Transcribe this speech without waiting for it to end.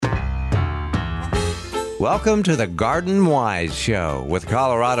Welcome to the Garden Wise Show with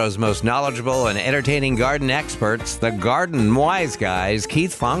Colorado's most knowledgeable and entertaining garden experts, the Garden Wise Guys,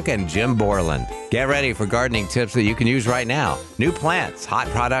 Keith Funk and Jim Borland. Get ready for gardening tips that you can use right now, new plants, hot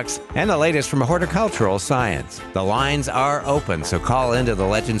products, and the latest from horticultural science. The lines are open, so call into the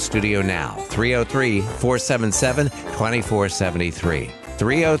Legend Studio now, 303-477-2473.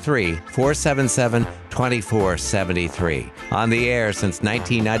 303-477-2473. On the air since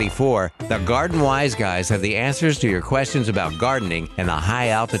 1994, the Garden Wise Guys have the answers to your questions about gardening in the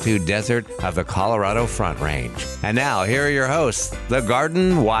high-altitude desert of the Colorado Front Range. And now, here are your hosts, the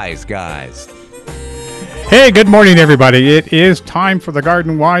Garden Wise Guys. Hey, good morning, everybody. It is time for the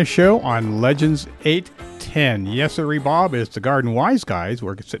Garden Wise Show on Legends 810. Yes, sir, Bob, it's the Garden Wise Guys.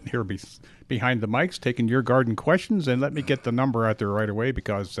 We're sitting here behind the mics, taking your garden questions, and let me get the number out there right away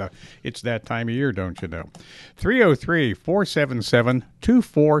because it's that time of year, don't you know?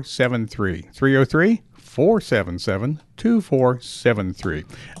 303-477-2473. 303-477-2473.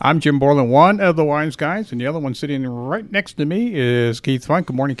 I'm Jim Borland, one of the Wise Guys, and the other one sitting right next to me is Keith Funk.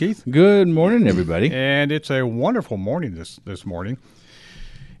 Good morning, Keith. Good morning, everybody. And it's a wonderful morning this morning.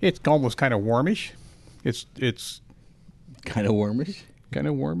 It's almost kind of warmish. It's kind of warmish. Kind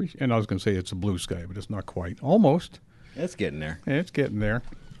of warmish. And I was going to say it's a blue sky, but it's not quite. Almost. It's getting there. It's getting there.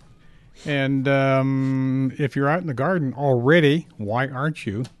 And if you're out in the garden already, why aren't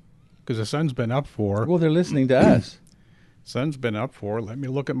you? Because the sun's been up for... Well, they're listening to us. Sun's been up for, let me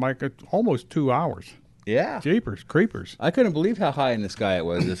look at my... almost 2 hours. Yeah. Jeepers, creepers. I couldn't believe how high in the sky it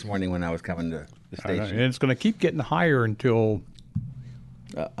was this morning when I was coming to the station. And it's going to keep getting higher until...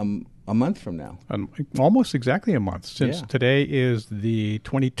 a month from now. Almost exactly a month, since today is the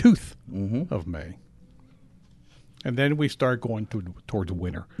 22th of May. And then we start going towards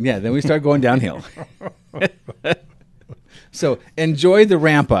winter. Yeah, then we start going downhill. So enjoy the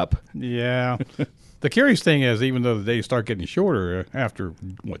ramp up. Yeah. The curious thing is, even though the days start getting shorter after,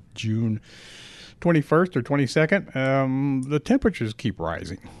 June 21st or 22nd, the temperatures keep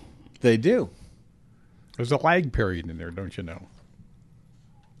rising. They do. There's a lag period in there, don't you know?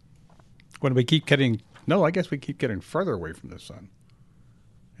 When we keep getting, I guess we keep getting further away from the sun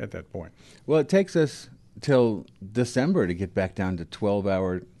at that point. Well, it takes us till December to get back down to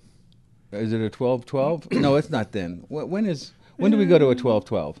 12-hour. Is it a 12-12? No, it's not then. When do we go to a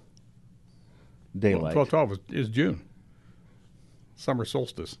 12-12? Daylight. 12-12 is June. Summer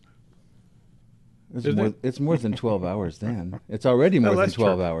solstice. It's more than 12 hours then. It's already more than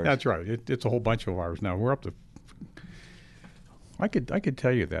 12 hours. That's right. It's a whole bunch of hours now. We're up to... I could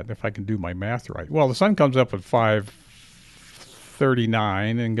tell you that if I can do my math right. Well, the sun comes up at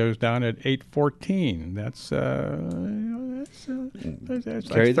 5:39 and goes down at 8:14. That's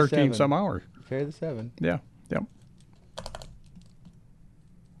 13 some hours. Carry the 7. Yeah.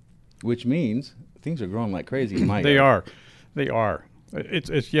 Which means things are growing like crazy in my They yard. are.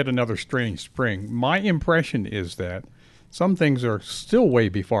 It's yet another strange spring. My impression is that some things are still way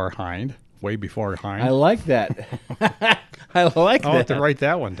behind. I like that. I like that. I'll have to write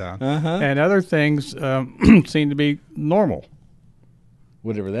that one down. Uh-huh. And other things seem to be normal.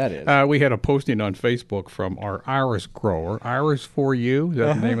 Whatever that is. We had a posting on Facebook from our iris grower, Iris for You. Is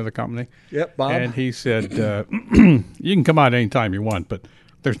that the name of the company? Yep, Bob. And he said, you can come out anytime you want, but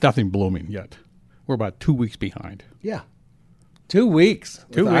there's nothing blooming yet. We're about 2 weeks behind. Yeah. 2 weeks.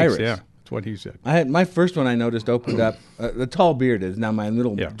 2 weeks, iris. yeah. That's what he said. I had my first one I noticed opened up. The tall bearded. Now my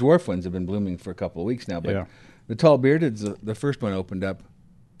little dwarf ones have been blooming for a couple of weeks now, but the tall bearded, the first one opened up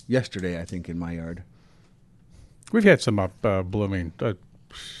yesterday, I think, in my yard. We've had some up blooming.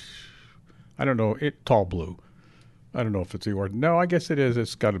 I don't know. Tall blue. I don't know if it's the order. No, I guess it is.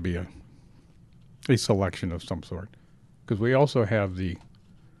 It's got to be a selection of some sort, because we also have the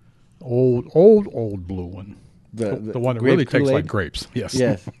old blue one. The one that really tastes like grapes. Yes.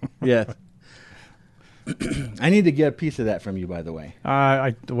 Yes. I need to get a piece of that from you, by the way.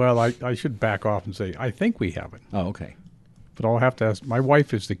 I should back off and say I think we have it. Oh, okay. But I'll have to ask. My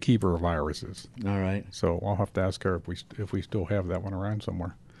wife is the keeper of irises. All right. So I'll have to ask her if we still have that one around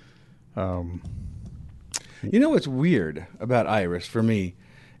somewhere. You know what's weird about iris for me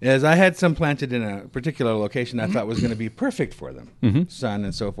is I had some planted in a particular location I thought was going to be perfect for them, sun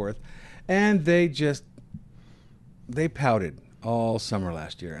and so forth, and they pouted all summer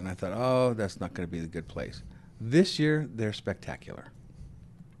last year, and I thought, oh, that's not going to be the good place. This year, they're spectacular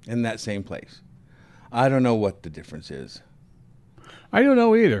in that same place. I don't know what the difference is. I don't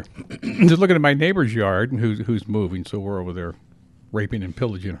know either. Just looking at my neighbor's yard, who's moving, so we're over there raping and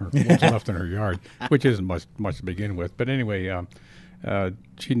pillaging her what's left in her yard, which isn't much to begin with. But anyway,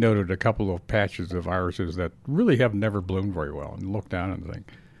 she noted a couple of patches of irises that really have never bloomed very well, and looked down and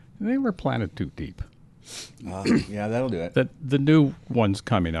think they were planted too deep. Yeah, that'll do it. The new ones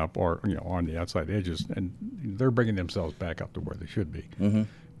coming up are on the outside edges, and they're bringing themselves back up to where they should be. Mm-hmm.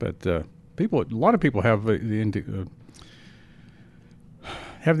 But a lot of people have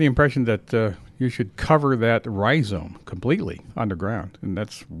have the impression that you should cover that rhizome completely underground, and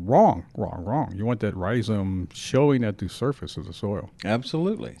that's wrong. You want that rhizome showing at the surface of the soil,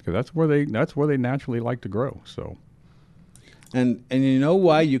 Absolutely. because that's where they naturally like to grow. So, And you know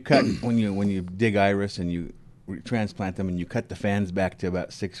why you cut when you dig iris and you transplant them and you cut the fans back to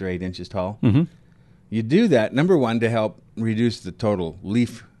about 6 or 8 inches tall? Mhm. You do that, number one, to help reduce the total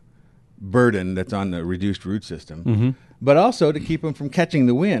leaf burden that's on the reduced root system, but also to keep them from catching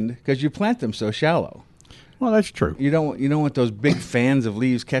the wind because you plant them so shallow. well, that's true. You don't want those big fans of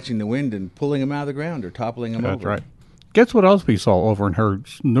leaves catching the wind and pulling them out of the ground or toppling them That's over. right. Guess what else we saw over in her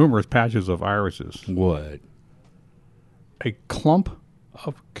numerous patches of irises? What? A clump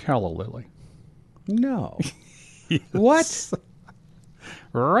of calla lily. No. What?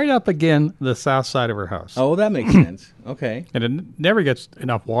 Right up again the south side of her house. Oh, well, that makes sense. Okay. And it never gets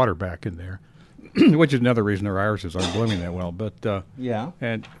enough water back in there, which is another reason her irises aren't blooming that well. But Yeah.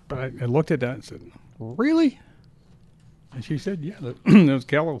 but I looked at that and said, "Really?" And she said, "Yeah, those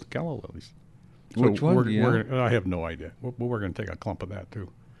calla lilies." So Which one? I have no idea. We're going to take a clump of that too,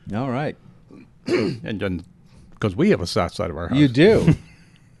 All right. and then because we have a south side of our house You do.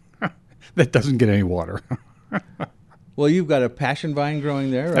 that doesn't get any water. Well, you've got a passion vine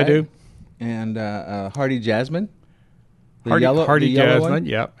growing there, right? I do. And hardy jasmine. The Hardy yellow jasmine, one?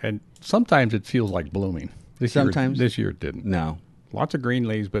 yeah. And sometimes it feels like blooming. Sometimes? This year it didn't. No. Lots of green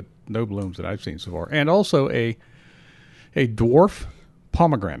leaves, but no blooms that I've seen so far. And also a dwarf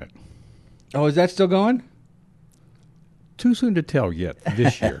pomegranate. Oh, is that still going? Too soon to tell yet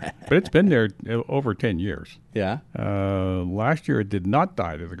this year, but it's been there over 10 years. Yeah. Last year it did not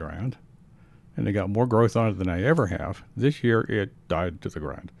die to the ground, and they got more growth on it than I ever have. This year it died to the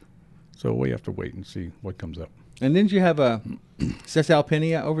ground. So we have to wait and see what comes up. And didn't you have a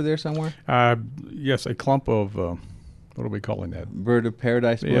Cisalpinia over there somewhere? Yes, a clump of, what are we calling that? Bird of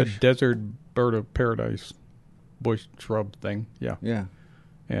paradise Yeah, bush? desert bird of paradise bush shrub thing. Yeah. Yeah.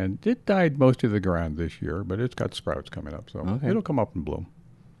 And it died most to the ground this year, but it's got sprouts coming up, so Okay. it'll come up and bloom.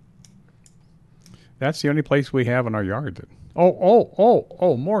 That's the only place we have in our yard.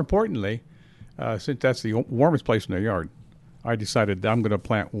 More importantly, since that's the warmest place in the yard, I decided that I'm going to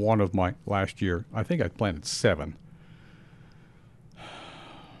plant one of my last year. I think I planted 7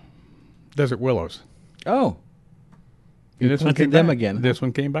 desert willows. Oh. And You this one planted came them back. again. This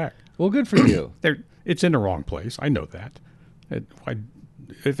one came back. Well, good for you. It's in the wrong place. I know that.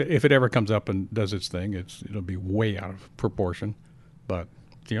 If it ever comes up and does its thing, it'll be way out of proportion. But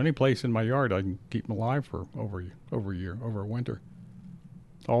it's the only place in my yard I can keep them alive for over a winter.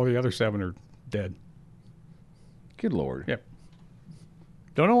 All the other 7 are dead. Good Lord. Yep.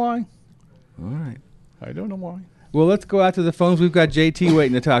 Don't know why. All right. I don't know why. Well, let's go out to the phones. We've got JT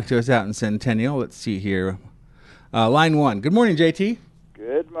waiting to talk to us out in Centennial. Let's see here. Line 1. Good morning, JT.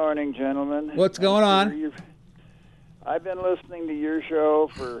 Good morning, gentlemen. What's going on? I've been listening to your show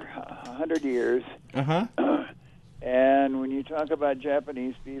for 100 years, Uh-huh. and when you talk about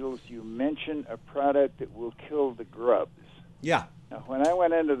Japanese beetles, you mention a product that will kill the grubs. Yeah. Now, when I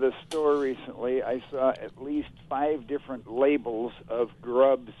went into the store recently, I saw at least 5 different labels of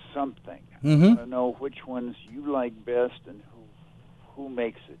grub something. Mm-hmm. I want to know which ones you like best and who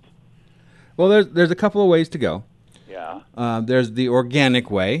makes it. Well, there's a couple of ways to go. Yeah. There's the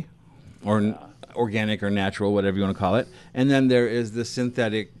organic way, or organic or natural, whatever you want to call it. And then there is the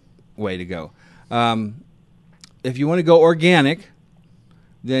synthetic way to go. If you want to go organic,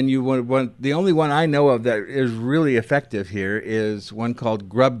 then you want the only one I know of that is really effective here is one called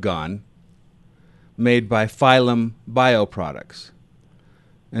Grubgon, made by Phylum Bioproducts.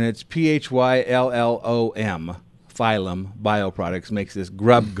 And it's PHYLLOM. Phylum Bioproducts makes this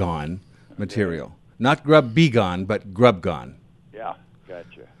Grubgon material. Not Grub Begon, but Grubgon. Yeah,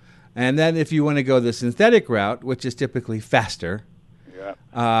 gotcha. And then if you want to go the synthetic route, which is typically faster,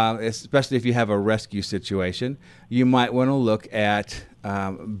 especially if you have a rescue situation, you might want to look at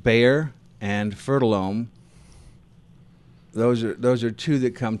Bayer and Fertilome. Those are 2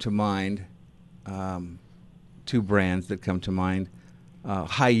 that come to mind, 2 brands that come to mind.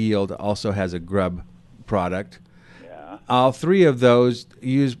 High Yield also has a grub product. Yeah. All 3 of those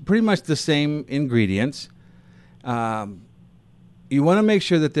use pretty much the same ingredients. You want to make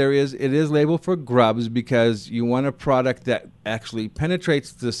sure that it is labeled for grubs because you want a product that actually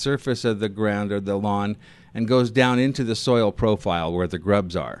penetrates the surface of the ground or the lawn and goes down into the soil profile where the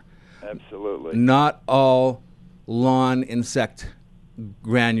grubs are. Absolutely. Not all lawn insect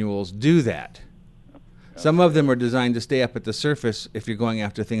granules do that. Some of them are designed to stay up at the surface if you're going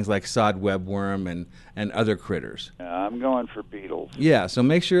after things like sod webworm and other critters. I'm going for beetles. Yeah, so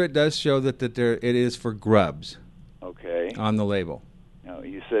make sure it does show that it is for grubs Okay. on the label. Now,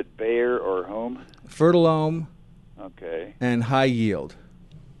 you said Bayer or whom? Fertilome Okay. and high yield.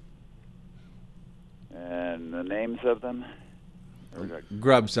 And the names of them?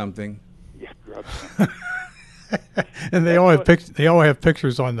 Grub something. Yeah, grubs. And they all have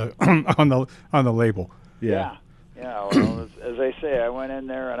pictures on the on the label. Yeah. Well, as I say, I went in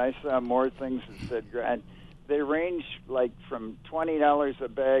there and I saw more things that said, and they range like from $20 a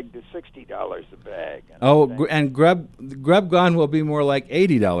bag to $60 a bag. And grub gone will be more like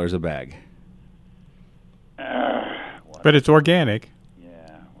 $80 a bag. But it's organic. Yeah,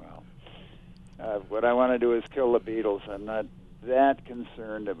 well, what I want to do is kill the beetles. I'm not that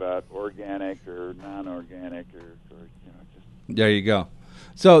concerned about organic or non-organic or just. There you go.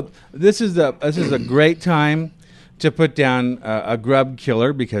 So this is a great time to put down a grub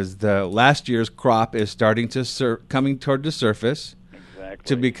killer because the last year's crop is starting to coming toward the surface. Exactly.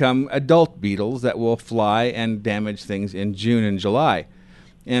 To become adult beetles that will fly and damage things in June and July.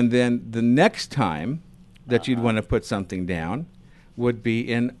 And then the next time that you'd want to put something down would be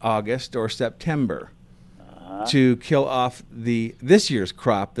in August or September to kill off this year's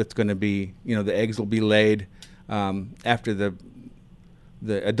crop that's going to be, the eggs will be laid after the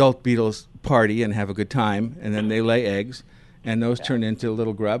adult beetles party and have a good time, and then they lay eggs, and those turn into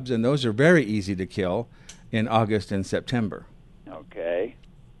little grubs, and those are very easy to kill in August and September. Okay.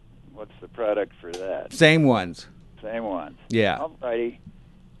 What's the product for that? Same ones. Same ones. Yeah. All righty.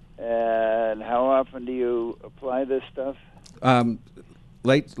 And how often do you apply this stuff?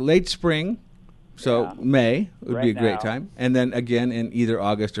 Late spring, so Yeah. May would be a Right great now. time, and then again in either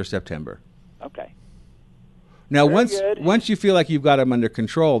August or September. Okay. Now, Very once good. once you feel like you've got them under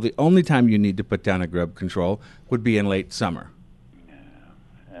control, the only time you need to put down a grub control would be in late summer.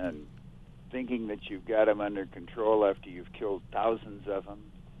 And thinking that you've got them under control after you've killed thousands of them.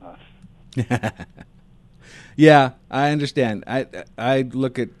 Yeah, I understand. I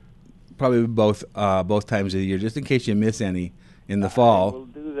look at probably both times of the year, just in case you miss any in the fall. We'll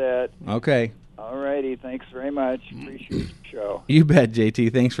do that. Okay. All righty. Thanks very much. Appreciate the show. You bet,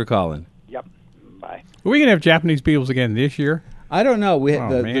 JT. Thanks for calling. Yep. Bye. Are we gonna have Japanese beetles again this year? I don't know.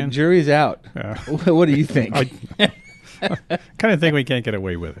 The man. jury's out. What do you think? Kind of think we can't get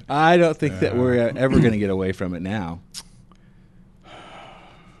away with it. I don't think that we're ever going to get away from it now.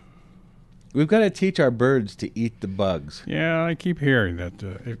 We've got to teach our birds to eat the bugs. Yeah, I keep hearing that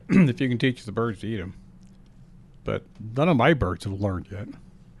if you can teach the birds to eat them, but none of my birds have learned yet,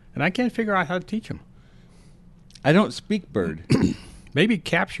 and I can't figure out how to teach them. I don't speak bird. Maybe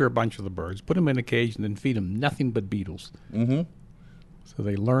capture a bunch of the birds, put them in a cage, and then feed them nothing but beetles. Mm-hmm. So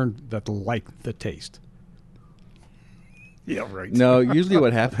they learn that they like the taste. Yeah, right. No, usually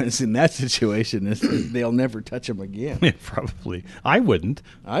what happens in that situation is they'll never touch them again. Yeah, probably. I wouldn't.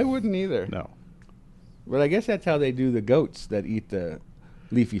 I wouldn't either. No. But I guess that's how they do the goats that eat the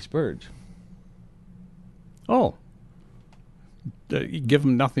leafy spurge. Oh. You give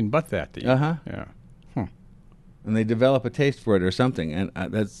them nothing but that to eat. Uh-huh. Yeah. And they develop a taste for it or something. And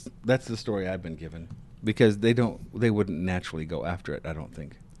that's the story I've been given. Because they wouldn't naturally go after it, I don't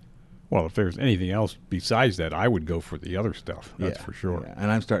think. Well, if there's anything else besides that, I would go for the other stuff. That's for sure. Yeah. And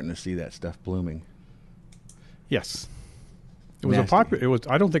I'm starting to see that stuff blooming. Yes. It was Nasty. a popular. It was.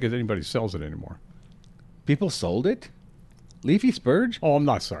 I don't think anybody sells it anymore. People sold it? Leafy spurge? Oh, I'm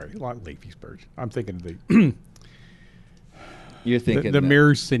not sorry. Not leafy spurge. I'm thinking of the You're thinking the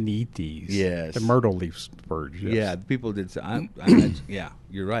Myrsinites. Yes. The myrtle leaf spurge. Yes. Yeah, people did. Yeah,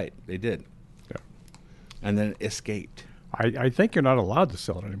 you're right. They did. Yeah. And then it escaped. I think you're not allowed to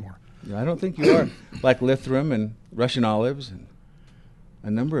sell it anymore. I don't think you are. Like Lithrum and Russian olives and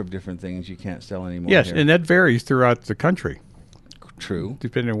a number of different things you can't sell anymore. Yes, here. and that varies throughout the country, True.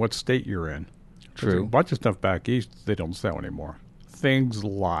 depending on what state you're in. There's True. a bunch of stuff back east they don't sell anymore. Things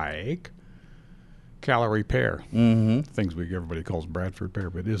like calorie pear. Mm-hmm. Things everybody calls Bradford pear,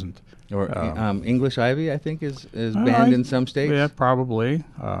 but isn't. Or English ivy, I think, is banned in some states. Yeah, probably.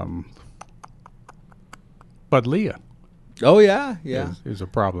 But Leah Oh, yeah, yeah. is a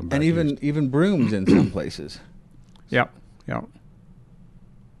problem back And east. even brooms in some places. Yep.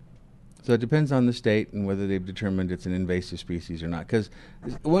 So it depends on the state and whether they've determined it's an invasive species or not. Because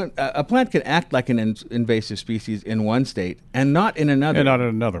a plant can act like an invasive species in one state and not in another. And not in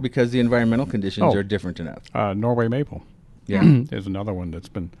another. Because the environmental conditions are different enough. Norway maple. Yeah. Is another one that's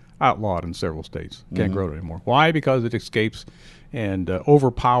been outlawed in several states. Can't grow it anymore. Why? Because it escapes and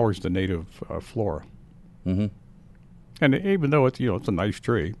overpowers the native flora. Mm-hmm. And even though it's a nice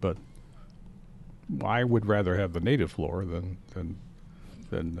tree, but I would rather have the native flora than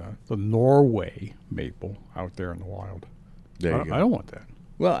the Norway maple out there in the wild. There you go. I don't want that.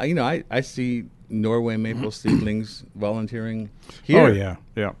 Well, I see Norway maple seedlings volunteering here. Oh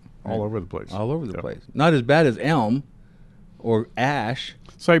yeah, all over the place. All over the place. Not as bad as elm or ash.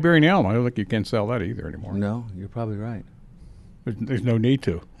 Siberian elm. I don't think you can sell that either anymore. No, you're probably right. There's no need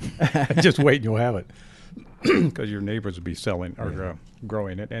to. Just wait and you'll have it, because your neighbors will be selling or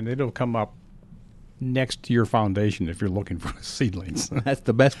growing it, and it'll come up next to your foundation if you're looking for seedlings. That's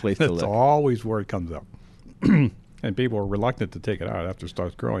the best place to That's look. always where it comes up. And people are reluctant to take it out after it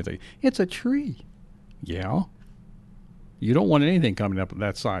starts growing. They say, it's a tree. Yeah. You don't want anything coming up of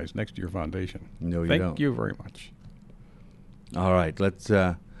that size next to your foundation. No, you Thank don't. you very much. All right, let's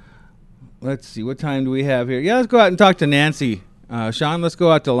see. What time do we have here? Yeah, let's go out and talk to Nancy. Sean, let's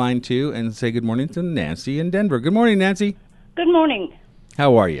go out to line 2 and say good morning to Nancy in Denver. Good morning, Nancy. Good morning.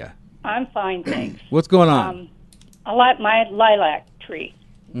 How are you? I'm fine, thanks. What's going on? I like my lilac tree.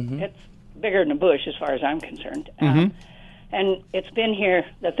 Mm-hmm. It's bigger than a bush as far as I'm concerned. And it's been here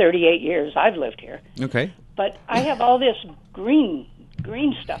the 38 years I've lived here. Okay. But I have all this green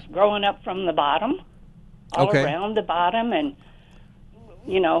stuff growing up from the bottom, all around the bottom, and,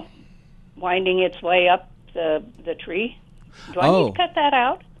 winding its way up the tree. Do I need to cut that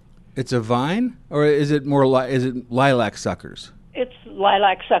out? It's a vine, or is it more is it lilac suckers? It's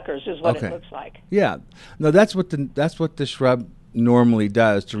lilac suckers is what it looks like. Yeah. No, that's what the shrub normally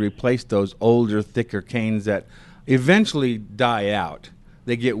does to replace those older, thicker canes that eventually die out.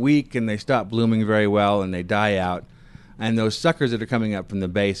 They get weak and they stop blooming very well and they die out. And those suckers that are coming up from the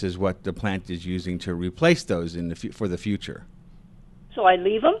base is what the plant is using to replace those for the future. So I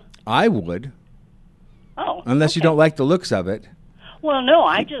leave them? I would. Oh. Unless you don't like the looks of it. Well, no,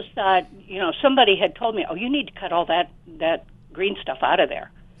 I just thought, somebody had told me, you need to cut all that green stuff out of there.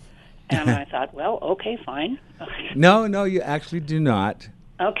 And I thought, well, okay, fine. No, you actually do not.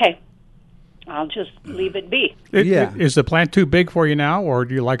 Okay. I'll just leave it be. Is the plant too big for you now, or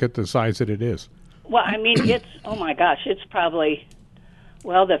do you like it the size that it is? Well, I mean, it's, oh my gosh, it's probably,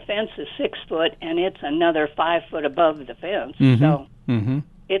 the fence is 6 foot, and it's another 5 foot above the fence. Mm-hmm. So Mm-hmm.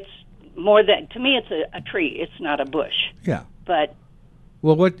 it's more than, to me, it's a tree. It's not a bush. Yeah. But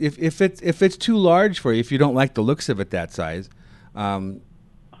well, what if it's too large for you? If you don't like the looks of it that size,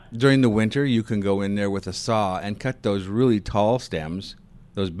 during the winter you can go in there with a saw and cut those really tall stems,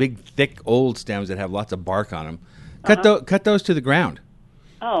 those big, thick, old stems that have lots of bark on them. Cut those to the ground.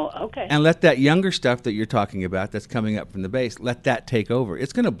 Oh, okay. And let that younger stuff that you're talking about that's coming up from the base, let that take over.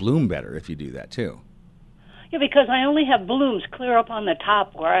 It's going to bloom better if you do that too. Yeah, because I only have blooms clear up on the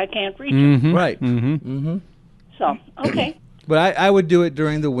top where I can't reach them. Right. Mm-hmm. So, okay. But I would do it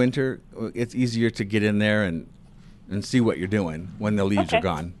during the winter. It's easier to get in there and see what you're doing when the leaves are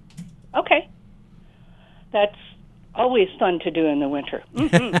gone. Okay. That's always fun to do in the winter.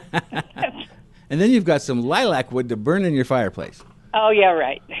 Mm-hmm. And then you've got some lilac wood to burn in your fireplace. Oh, yeah,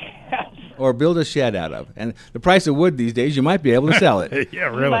 right. Or build a shed out of. And the price of wood these days, you might be able to sell it. Yeah,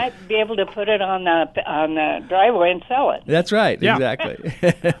 really. You might be able to put it on the driveway and sell it. That's right. Yeah. Exactly.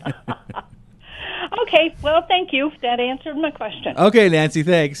 Okay. Well, thank you. That answered my question. Okay, Nancy,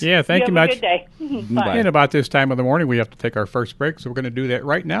 thanks. Yeah, thank you have much. a good day. Bye. And about this time of the morning, we have to take our first break, so we're going to do that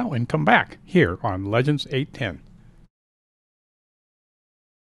right now and come back here on Legends 810.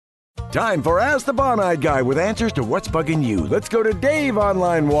 Time for Ask the Bon-Eyed Guy with answers to what's bugging you. Let's go to Dave on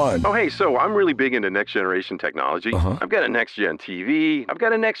line 1. Oh, hey, so I'm really big into next-generation technology. I've got a next-gen TV. I've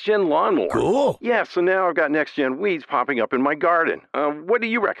got a next-gen lawnmower. Cool. Yeah, so now I've got next-gen weeds popping up in my garden. What do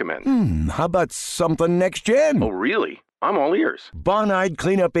you recommend? How about something next-gen? Oh, really? I'm all ears. Bon-Eyed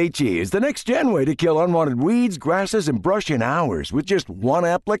Cleanup HE is the next-gen way to kill unwanted weeds, grasses, and brush in hours with just one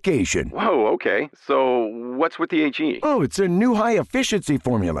application. Whoa, okay. So what's with the HE? Oh, it's a new high-efficiency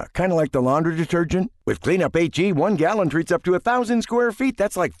formula, kind of like the laundry detergent. With Cleanup HE, 1 gallon treats up to 1,000 square feet.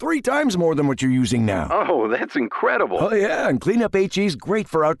 That's like 3 times more than what you're using now. Oh, that's incredible. Oh, yeah, and Cleanup HE's great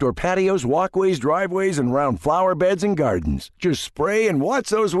for outdoor patios, walkways, driveways, and around flower beds and gardens. Just spray and watch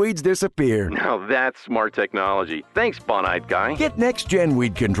those weeds disappear. Now that's smart technology. Thanks, Bon-Eyed Guy. Get next-gen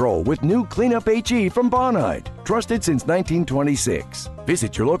weed control with new Cleanup HE from Bon-Eyed. Trusted since 1926.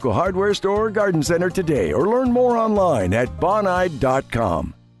 Visit your local hardware store or garden center today or learn more online at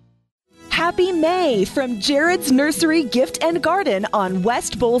boneyed.com. Happy May from Jared's Nursery Gift and Garden on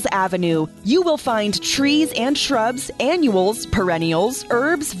West Bulls Avenue. You will find trees and shrubs, annuals, perennials,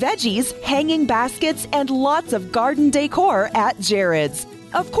 herbs, veggies, hanging baskets, and lots of garden decor at Jared's.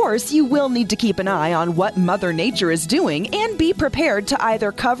 Of course, you will need to keep an eye on what Mother Nature is doing and be prepared to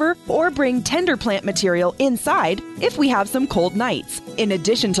either cover or bring tender plant material inside if we have some cold nights. In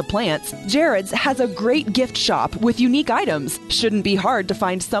addition to plants, Jared's has a great gift shop with unique items. Shouldn't be hard to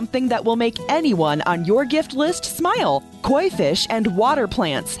find something that will make anyone on your gift list smile. Koi fish and water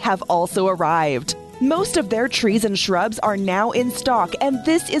plants have also arrived. Most of their trees and shrubs are now in stock, and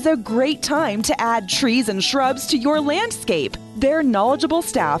this is a great time to add trees and shrubs to your landscape. Their knowledgeable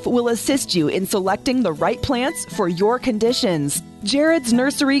staff will assist you in selecting the right plants for your conditions. Jared's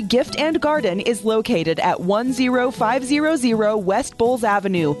Nursery Gift and Garden is located at 10500 West Bowles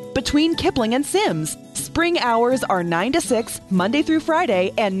Avenue, between Kipling and Sims. Spring hours are 9 to 6, Monday through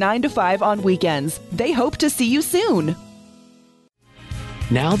Friday, and 9 to 5 on weekends. They hope to see you soon.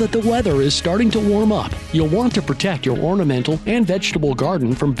 Now that the weather is starting to warm up, you'll want to protect your ornamental and vegetable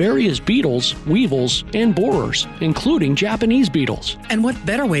garden from various beetles, weevils, and borers, including Japanese beetles. And what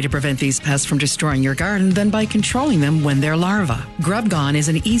better way to prevent these pests from destroying your garden than by controlling them when they're larvae? Grub Gone is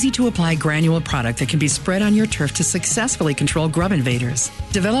an easy-to-apply granule product that can be spread on your turf to successfully control grub invaders.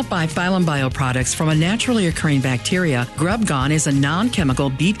 Developed by Phylum Bioproducts from a naturally occurring bacteria, Grub Gone is a non-chemical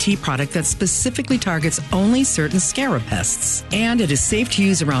BT product that specifically targets only certain scarab pests. And it is safe to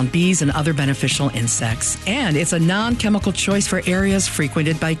use around bees and other beneficial insects. And it's a non-chemical choice for areas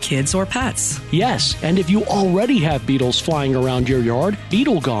frequented by kids or pets. Yes, and if you already have beetles flying around your yard,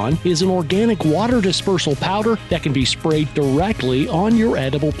 Beetle Gone is an organic water dispersal powder that can be sprayed directly on your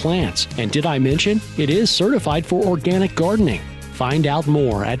edible plants. And did I mention it is certified for organic gardening? Find out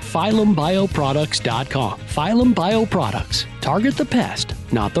more at PhylumBioproducts.com. Phylum Bioproducts. Target the pest,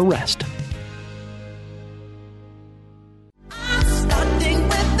 not the rest.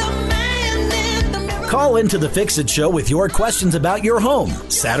 Call into the Fix-It Show with your questions about your home,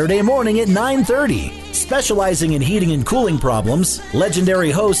 Saturday morning at 9:30. Specializing in heating and cooling problems,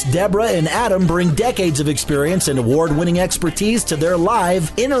 legendary hosts Deborah and Adam bring decades of experience and award-winning expertise to their live,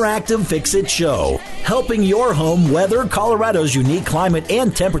 interactive Fix-It Show, helping your home weather Colorado's unique climate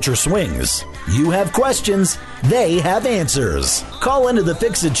and temperature swings. You have questions, they have answers. Call into the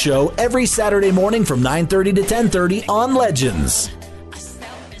Fix-It Show every Saturday morning from 9:30 to 10:30 on Legends.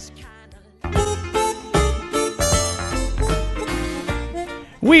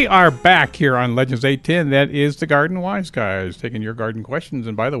 We are back here on Legends 810. That is the Garden Wise Guys, taking your garden questions.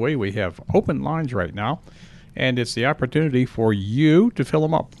 And by the way, we have open lines right now, and it's the opportunity for you to fill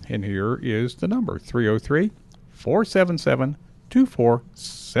them up. And here is the number,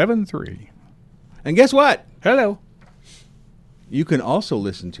 303-477-2473. And guess what? Hello. You can also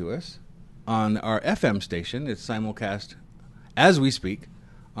listen to us on our FM station. It's simulcast as we speak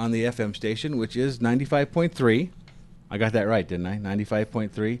on the FM station, which is 95.3. I got that right, didn't I?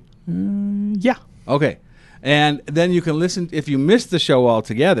 95.3? Yeah. Okay. And then you can listen, if you missed the show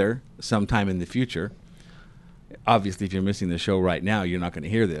altogether sometime in the future, obviously if you're missing the show right now, you're not going to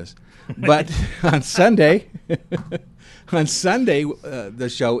hear this. But on Sunday, the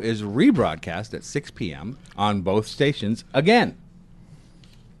show is rebroadcast at 6 p.m. on both stations again.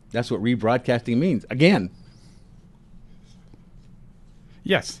 That's what rebroadcasting means, again.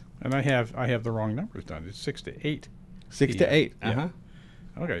 Yes, and I have the wrong numbers done. It's 6 to 8. 6 to 8. Uh-huh.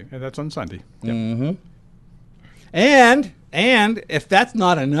 Yeah. Okay, and that's on Sunday. Yep. Mm-hmm. And if that's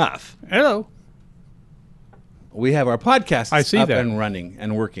not enough, hello, we have our podcast up that. And running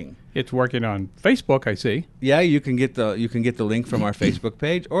and working. It's working on Facebook, I see. Yeah, you can get the link from our Facebook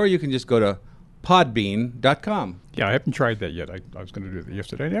page, or you can just go to podbean.com. Yeah, I haven't tried that yet. I was going to do that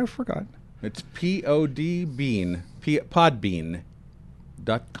yesterday. I never forgot. It's P-O-D-Bean, podbean.com.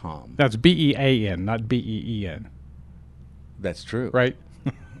 That's B-E-A-N, not B-E-E-N. That's true. Right?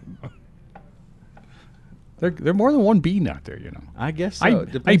 There are more than one bean out there, you know. I guess so.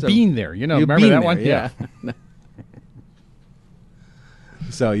 I bean there, you know. Remember that one? Yeah.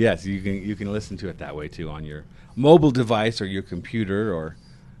 So, yes, you can listen to it that way, too, on your mobile device or your computer or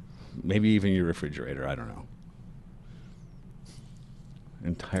maybe even your refrigerator. I don't know.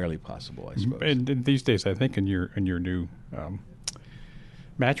 Entirely possible, I suppose. And these days, I think in your new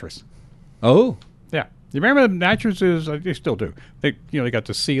mattress. Oh. Yeah. You remember the mattresses? They still do. They got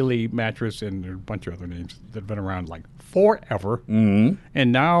the Sealy mattress and a bunch of other names that have been around like forever. Mm-hmm.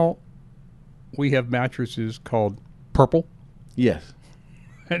 And now we have mattresses called Purple. Yes.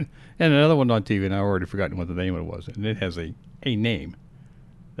 And another one on TV, and I've already forgotten what the name of it was. And it has a name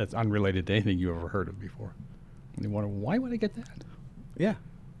that's unrelated to anything you've ever heard of before. And you wonder, why would I get that? Yeah.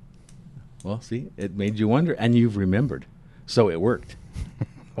 Well, see, it made you wonder, and you've remembered. So it worked.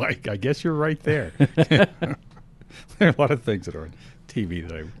 Well, I guess you're right there. There are a lot of things that are on TV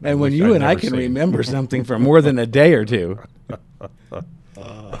that and when you and I can remember something for more than a day or two.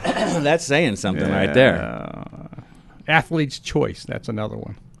 That's saying something right there. Athlete's choice. That's another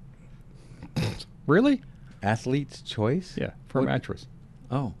one. Really? Athlete's choice? Yeah, for a mattress.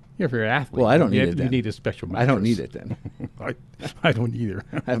 Oh. Yeah, if you're an athlete. Well, I don't need it then. You need a special mattress. I don't need it then. I don't either.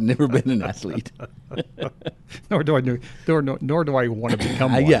 I've never been an athlete. nor do I want to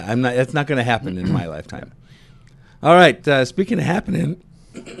become one. Yeah, I'm not. That's not going to happen in my lifetime. All right. Speaking of happening,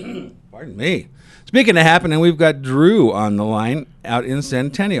 pardon me. Speaking of happening, we've got Drew on the line out in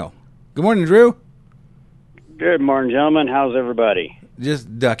Centennial. Good morning, Drew. Good morning, gentlemen. How's everybody?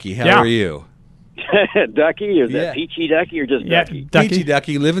 Just Ducky. How are you? Ducky? Is that Peachy Ducky or just Ducky? Peachy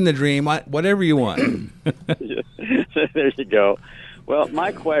Ducky, living the dream, whatever you want. There you go. Well,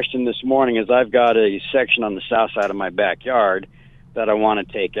 my question this morning is I've got a section on the south side of my backyard that I want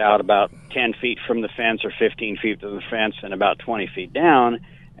to take out about 10 feet from the fence or 15 feet from the fence and about 20 feet down,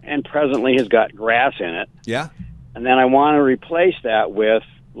 and presently has got grass in it. Yeah. And then I want to replace that with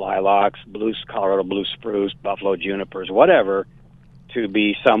lilacs, Colorado blue spruce, buffalo junipers, whatever, to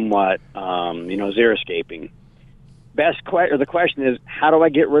be somewhat, xeriscaping. The question is, how do I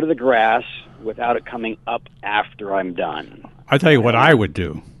get rid of the grass without it coming up after I'm done? I'll tell you what I would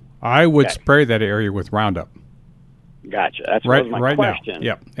do. I would spray that area with Roundup. Gotcha. That's what was my question. Now.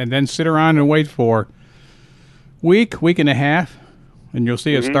 Yep. And then sit around and wait for week and a half, and you'll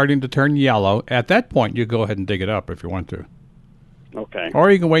see it starting to turn yellow. At that point, you go ahead and dig it up if you want to. Okay. Or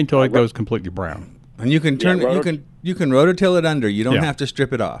you can wait until it goes completely brown. And you can turn you can rototill it under. You don't have to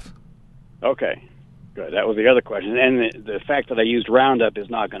strip it off. Okay. Good. That was the other question. And the fact that I used Roundup is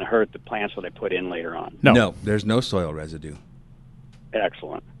not going to hurt the plants that I put in later on. No, there's no soil residue.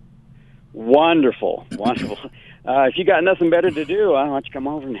 Excellent. Wonderful. If you got nothing better to do, why don't you come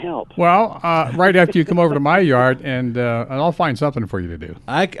over and help? Well, right after you come over to my yard, and I'll find something for you to do.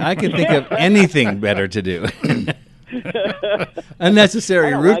 I can think of anything better to do.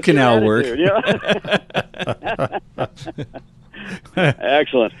 Unnecessary root canal work.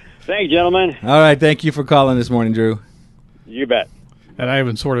 Excellent. Thank you, gentlemen. All right. Thank you for calling this morning, Drew. You bet. And I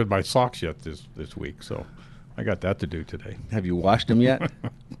haven't sorted my socks yet this week, so I got that to do today. Have you washed them yet?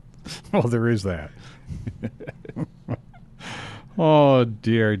 Well, there is that. Oh,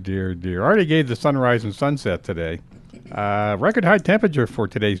 dear. I already gave the sunrise and sunset today. Record high temperature for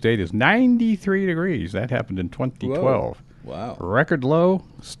today's date is 93 degrees. That happened in 2012. Whoa. Wow. Record low,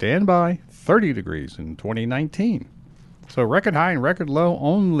 standby, 30 degrees in 2019. So record high and record low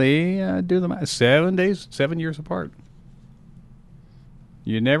only, do the math, 7 days, 7 years apart.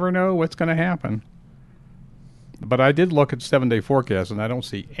 You never know what's going to happen. But I did look at 7-day forecast, and I don't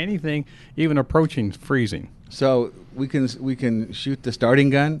see anything even approaching freezing. So we can shoot the starting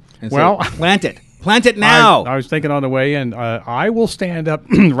gun and say, plant it. Plant it now. I was thinking on the way in, I will stand up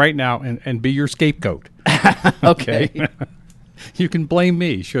right now and be your scapegoat. Okay. You can blame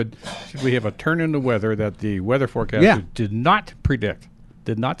me should we have a turn in the weather that the weather forecaster did not predict,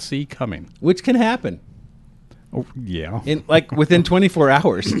 did not see coming. Which can happen. Oh, yeah. Within 24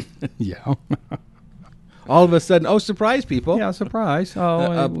 hours. Yeah. All of a sudden, surprise, people. Yeah, surprise.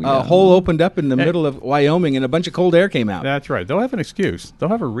 A hole opened up in the middle of Wyoming and a bunch of cold air came out. That's right. They'll have an excuse. They'll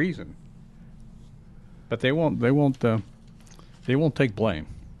have a reason. But they won't take blame.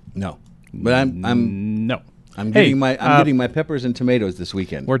 No. But I'm getting my peppers and tomatoes this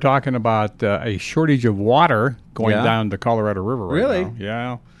weekend. We're talking about a shortage of water going down the Colorado River right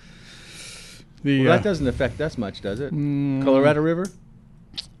now. Yeah. That doesn't affect us much, does it? Colorado River?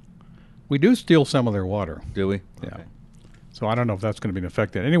 We do steal some of their water. Do we? Yeah. Okay. So I don't know if that's going to be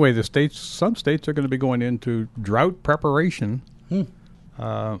affected. Anyway, some states are going to be going into drought preparation.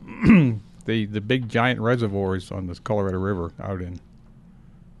 The big giant reservoirs on this Colorado River out in,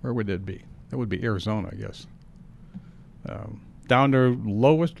 where would that be? That would be Arizona, I guess. Down to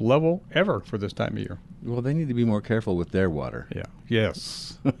lowest level ever for this time of year. Well, they need to be more careful with their water. Yeah.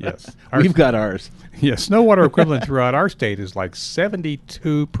 Yes. We've got ours. Yeah, snow water equivalent throughout our state is like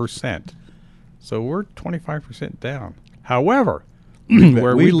 72%. So we're 25% down. However, we've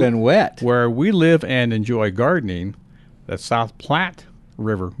been wet. Where we live and enjoy gardening, the South Platte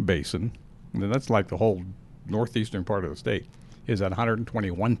River Basin, and that's like the whole northeastern part of the state, is at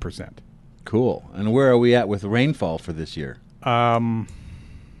 121%. Cool. And where are we at with rainfall for this year?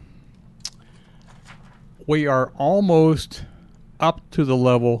 We are almost up to the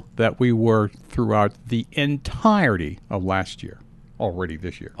level that we were throughout the entirety of last year. Already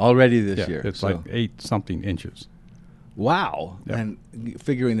this year. It's like 8-something inches. Wow. Yep. And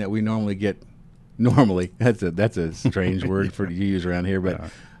figuring that we normally get that's a strange word for to use around here,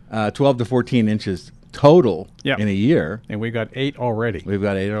 but 12 to 14 inches total in a year. And we got 8 already.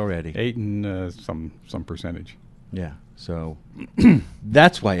 8 and some percentage. Yeah. So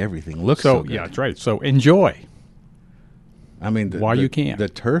that's why everything looks so good. Yeah, that's right. So enjoy. I mean, while you can. The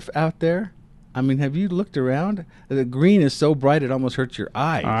turf out there, I mean, have you looked around? The green is so bright it almost hurts your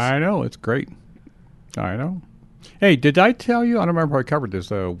eyes. I know. It's great. I know. Hey, did I tell you, I don't remember if I covered this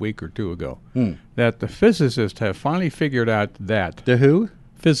a week or two ago, that the physicists have finally figured out that... The who?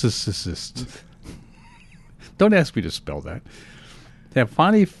 Physicists. Don't ask me to spell that. They have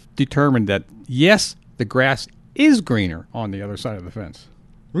finally determined that, yes, the grass is greener on the other side of the fence.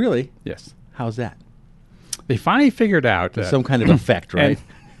 Really? Yes. How's that? They finally figured out that... Some kind of effect, right?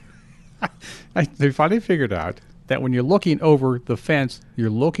 They finally figured out that when you're looking over the fence, you're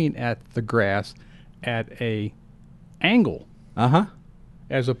looking at the grass at a angle. Uh-huh.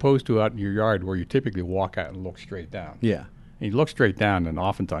 As opposed to out in your yard where you typically walk out and look straight down. Yeah. And you look straight down, and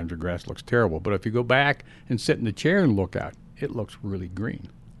oftentimes your grass looks terrible. But if you go back and sit in the chair and look out, it looks really green.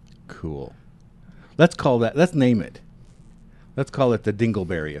 Cool. Let's name it. Let's call it the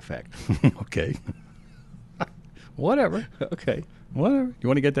Dingleberry effect. Okay. Whatever. Okay. Whatever. You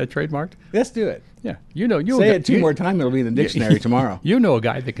want to get that trademarked? Let's do it. Yeah. You know. Say it two more times, it'll be in the dictionary tomorrow. You know a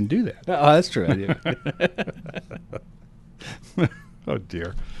guy that can do that. Oh, that's true. I do. Oh,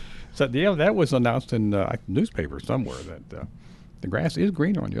 dear. So, yeah, that was announced in a newspaper somewhere that the grass is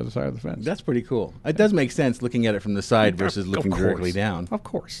greener on the other side of the fence. That's pretty cool. It does make sense looking at it from the side versus looking directly down. Of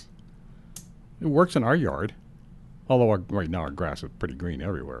course. It works in our yard. Although right now our grass is pretty green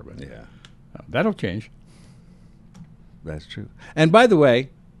everywhere. But yeah, that'll change. That's true. And by the way,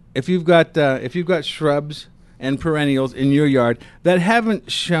 if you've got shrubs and perennials in your yard that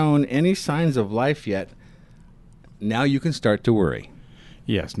haven't shown any signs of life yet, now you can start to worry.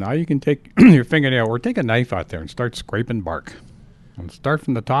 Yes, now you can take your fingernail or take a knife out there and start scraping bark. And start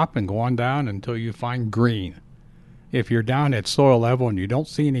from the top and go on down until you find green. If you're down at soil level and you don't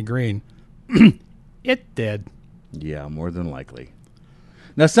see any green, it's dead. Yeah, more than likely.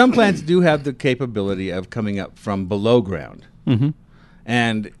 Now, some plants do have the capability of coming up from below ground. Mm-hmm.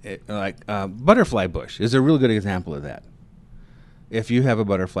 And butterfly bush is a real good example of that. If you have a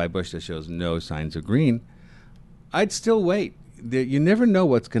butterfly bush that shows no signs of green, I'd still wait. You never know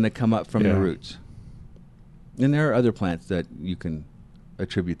what's going to come up from the roots. And there are other plants that you can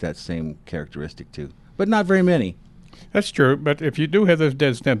attribute that same characteristic to, but not very many. That's true, but if you do have those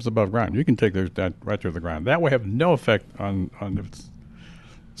dead stems above ground, you can take those right to the ground. That will have no effect on the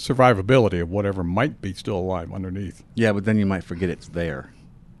survivability of whatever might be still alive underneath. Yeah, but then you might forget it's there.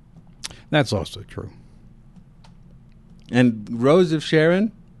 That's also true. And Rose of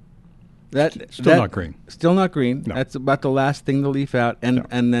Sharon, still not green. Still not green. No. That's about the last thing to leaf out.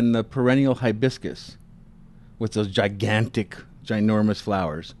 And then the perennial hibiscus with those gigantic, ginormous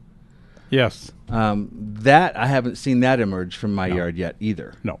flowers. Yes. That I haven't seen that emerge from my yard yet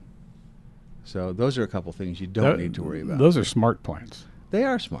either. No. So those are a couple things you don't need to worry about. Those are smart plants. They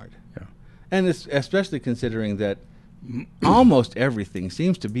are smart. Yeah. And especially considering that almost everything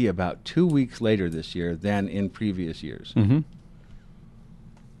seems to be about 2 weeks later this year than in previous years. Mm-hmm.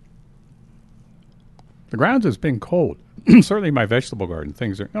 The ground has been cold. Certainly my vegetable garden,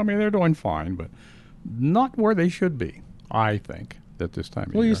 they're doing fine, but not where they should be, I think, at this time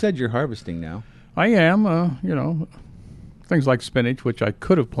of year. Well, you said you're harvesting now. I am, things like spinach, which I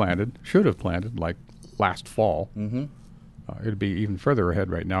should have planted, like last fall. Mm-hmm. It'd be even further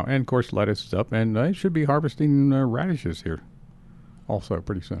ahead right now. And, of course, lettuce is up, and I should be harvesting radishes here also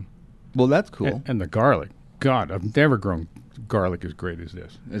pretty soon. Well, that's cool. And the garlic. God, I've never grown garlic as great as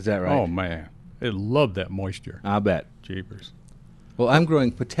this. Is that right? Oh, man. It loved that moisture. I'll bet. Jeepers. Well, I'm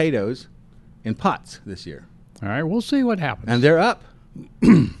growing potatoes in pots this year. All right, we'll see what happens. And they're up.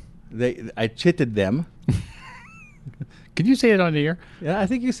 I chitted them. Can you say it on the air? Yeah, I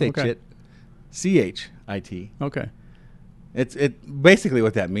think you say chit. C-H-I-T. Okay. It's basically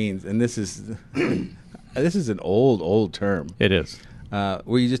what that means, and this is an old term. It is.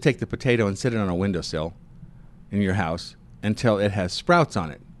 Where you just take the potato and sit it on a windowsill in your house until it has sprouts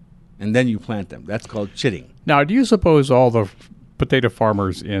on it, and then you plant them. That's called chitting. Now, do you suppose all the potato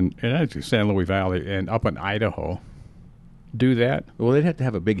farmers in actually San Luis Valley and up in Idaho do that? Well, they'd have to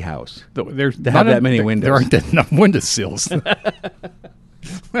have a big house there's to have that many windows. There aren't enough windowsills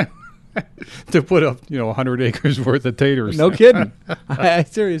to put up 100 acres worth of taters. No kidding. I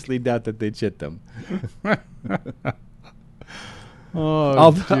seriously doubt that they chit them.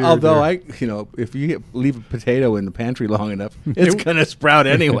 Although if you leave a potato in the pantry long enough, it's going to sprout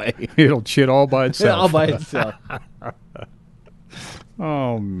anyway. It'll chit all by itself. All by itself.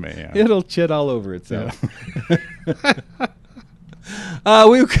 Oh, man. It'll chit all over itself. Yeah.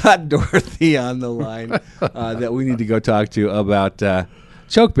 We've got Dorothy on the line that we need to go talk to about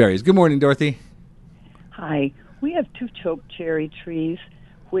chokeberries. Good morning, Dorothy. Hi. We have 2 chokecherry trees,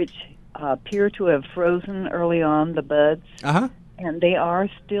 which appear to have frozen early on, the buds, and they are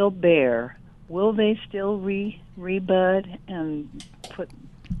still bare. Will they still rebud and put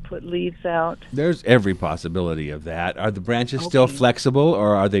leaves out? There's every possibility of that. Are the branches still flexible,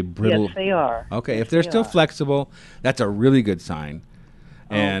 or are they brittle? Yes, they are. Okay, yes, if they're still flexible, that's a really good sign.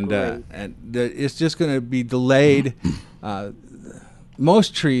 And it's just going to be delayed.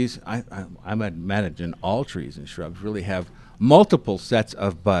 Most trees, I imagine all trees and shrubs really have multiple sets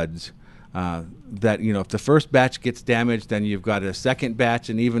of buds. That, if the first batch gets damaged, then you've got a second batch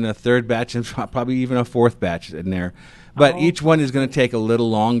and even a third batch and probably even a fourth batch in there. But each one is going to take a little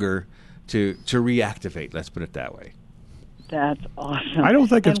longer to reactivate. Let's put it that way. That's awesome. I don't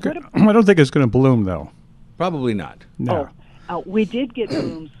think it's going to bloom though. Probably not. No. We did get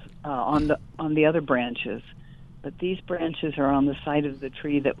blooms on the other branches, but these branches are on the side of the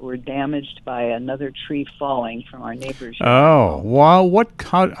tree that were damaged by another tree falling from our neighbor's yard. Oh, wow!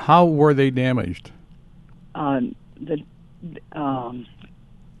 How were they damaged?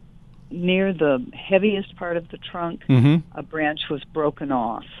 Near the heaviest part of the trunk, a branch was broken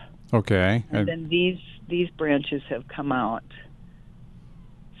off. Okay. And then these branches have come out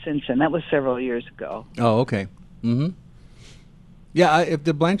since then. That was several years ago. Oh, okay. Mm-hmm. Yeah, if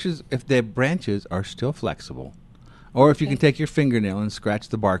the branches are still flexible, or if you can take your fingernail and scratch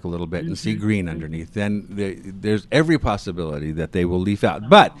the bark a little bit and see green underneath, then there's every possibility that they will leaf out.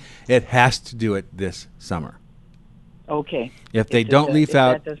 But it has to do it this summer. Okay. If they don't leaf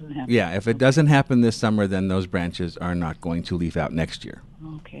out, that doesn't happen. yeah, if it doesn't happen this summer, then those branches are not going to leaf out next year.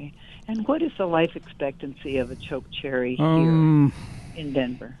 Okay. And what is the life expectancy of a chokecherry here in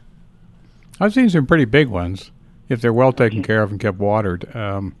Denver? I've seen some pretty big ones if they're well taken care of and kept watered.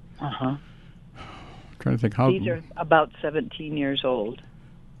 Trying to think how. These are about 17 years old.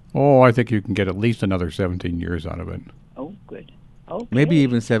 Oh, I think you can get at least another 17 years out of it. Oh, good. Okay. Maybe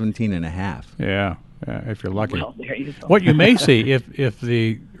even 17 and a half. Yeah, if you're lucky. Well, there you go. What you may see if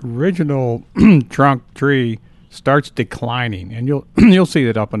the original trunk tree starts declining, and you'll see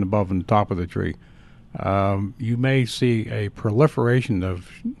it up and above on the top of the tree, you may see a proliferation of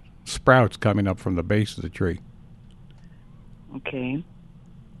sprouts coming up from the base of the tree. Okay.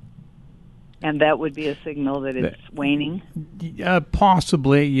 And that would be a signal that it's waning?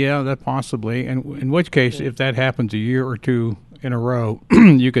 Possibly, yeah, that possibly. And in which case, if that happens a year or two in a row,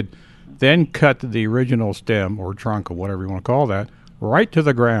 you could then cut the original stem or trunk or whatever you want to call that right to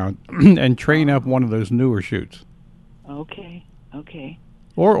the ground and train up one of those newer shoots. Okay.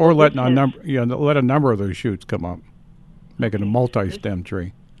 Or let a number of those shoots come up, making a multi-stem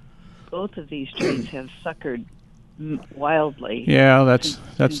tree. Both of these trees have suckered wildly. Yeah, that's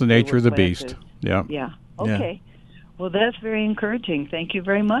the nature of the beast. Yeah. Yeah. Okay. Well, that's very encouraging. Thank you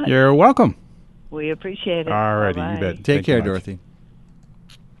very much. You're welcome. We appreciate it. All righty, you bet. Take care, Dorothy.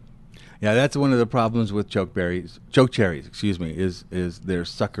 Yeah, that's one of the problems with chokecherries, is their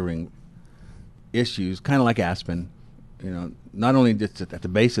suckering issues, kind of like aspen. Not only just at the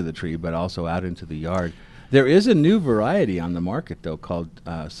base of the tree, but also out into the yard. There is a new variety on the market, though, called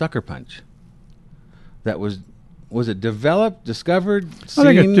sucker punch. That was it developed, discovered, seen?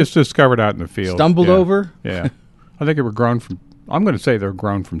 I think it's just discovered out in the field. Stumbled over? Yeah. I think it were grown from, I'm going to say they're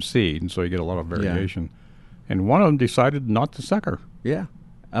grown from seed, and so you get a lot of variation. Yeah. And one of them decided not to sucker. Yeah.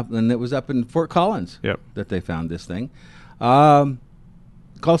 And it was up in Fort Collins that they found this thing called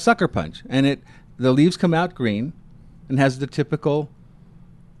sucker punch. And the leaves come out green and has the typical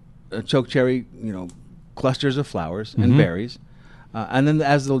chokecherry, clusters of flowers and berries. And then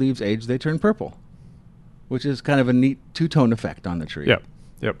as the leaves age, they turn purple, which is kind of a neat two-tone effect on the tree.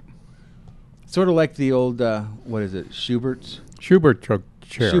 Yep. Sort of like the old, what is it, Schubert's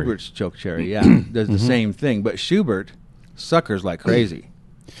chokecherry. Schubert's chokecherry, yeah. Does the same thing. But Schubert suckers like crazy.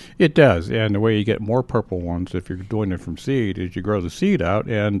 It does. And the way you get more purple ones, if you're doing it from seed, is you grow the seed out,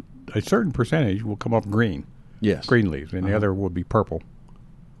 and a certain percentage will come up green. Yes. Green leaves, and the other will be purple.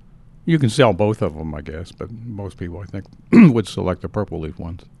 You can sell both of them, I guess, but most people, I think, would select the purple leaf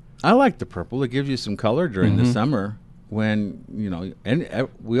ones. I like the purple. It gives you some color during the summer when, and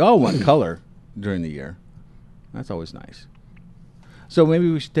we all want color during the year. That's always nice. So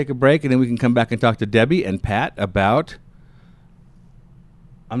maybe we should take a break, and then we can come back and talk to Debbie and Pat about,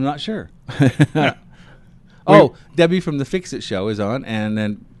 I'm not sure. Debbie from the Fix It Show is on, and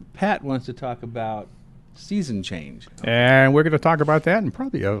then Pat wants to talk about season change. And we're going to talk about that and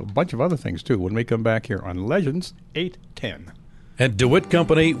probably a bunch of other things, too, when we come back here on Legends 810. At DeWitt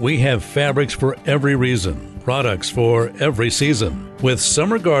Company, we have fabrics for every reason, products for every season. With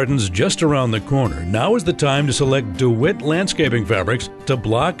summer gardens just around the corner, now is the time to select DeWitt landscaping fabrics to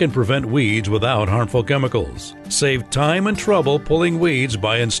block and prevent weeds without harmful chemicals. Save time and trouble pulling weeds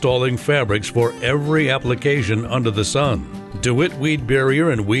by installing fabrics for every application under the sun. DeWitt Weed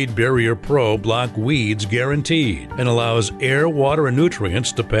Barrier and Weed Barrier Pro block weeds guaranteed and allows air, water, and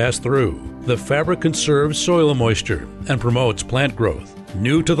nutrients to pass through. The fabric conserves soil moisture and promotes plant growth.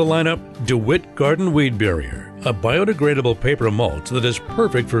 New to the lineup, DeWitt Garden Weed Barrier, a biodegradable paper mulch that is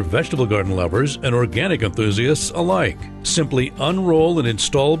perfect for vegetable garden lovers and organic enthusiasts alike. Simply unroll and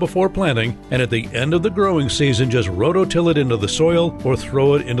install before planting, and at the end of the growing season, just rototill it into the soil or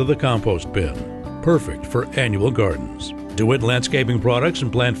throw it into the compost bin. Perfect for annual gardens. DeWitt landscaping products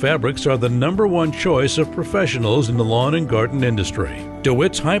and plant fabrics are the #1 choice of professionals in the lawn and garden industry.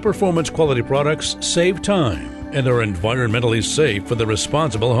 DeWitt's high-performance quality products save time and are environmentally safe for the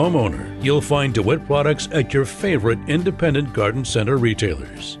responsible homeowner. You'll find DeWitt products at your favorite independent garden center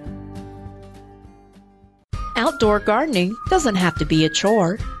retailers. Outdoor gardening doesn't have to be a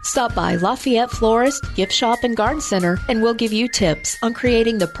chore. Stop by Lafayette Florist, Gift Shop, and Garden Center, and we'll give you tips on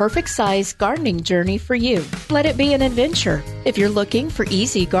creating the perfect size gardening journey for you. Let it be an adventure. If you're looking for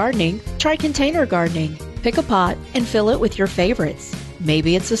easy gardening, try container gardening. Pick a pot and fill it with your favorites.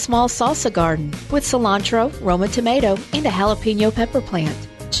 Maybe it's a small salsa garden with cilantro, Roma tomato, and a jalapeno pepper plant.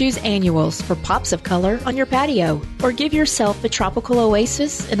 Choose annuals for pops of color on your patio, or give yourself a tropical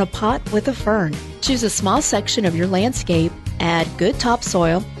oasis in a pot with a fern. Choose a small section of your landscape, add good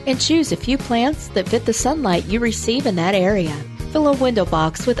topsoil, and choose a few plants that fit the sunlight you receive in that area. Fill a window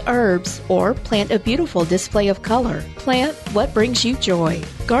box with herbs or plant a beautiful display of color. Plant what brings you joy.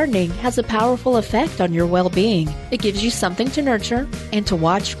 Gardening has a powerful effect on your well-being. It gives you something to nurture and to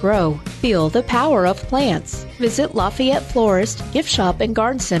watch grow. Feel the power of plants. Visit Lafayette Florist, Gift Shop, and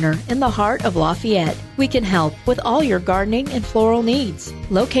Garden Center in the heart of Lafayette. We can help with all your gardening and floral needs.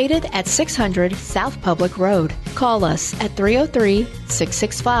 Located at 600 South Public Road. Call us at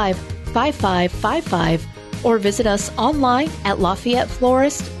 303-665-5555 or visit us online at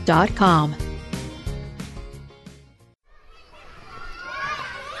LafayetteFlorist.com.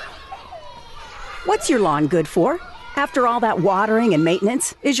 What's your lawn good for? After all that watering and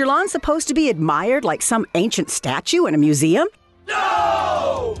maintenance, is your lawn supposed to be admired like some ancient statue in a museum?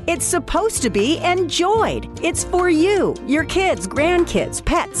 No! It's supposed to be enjoyed. It's for you, your kids, grandkids,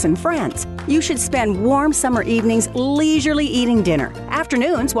 pets, and friends. You should spend warm summer evenings leisurely eating dinner,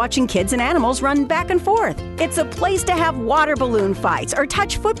 afternoons watching kids and animals run back and forth. It's a place to have water balloon fights or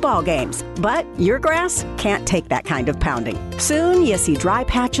touch football games. But your grass can't take that kind of pounding. Soon you see dry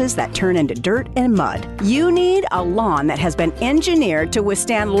patches that turn into dirt and mud. You need a lawn that has been engineered to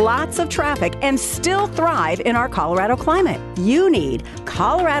withstand lots of traffic and still thrive in our Colorado climate. You need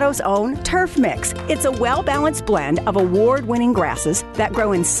Colorado's own Turf Mix. It's a well-balanced blend of award-winning grasses that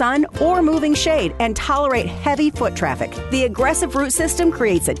grow in sun or moving shade and tolerate heavy foot traffic. The aggressive root system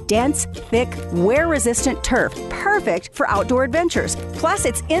creates a dense, thick, wear-resistant turf, perfect for outdoor adventures. Plus,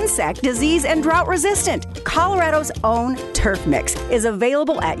 it's insect, disease, and drought-resistant. Colorado's own Turf Mix is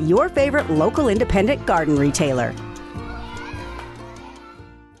available at your favorite local independent garden retailer.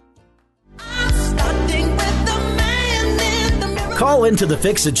 Call into the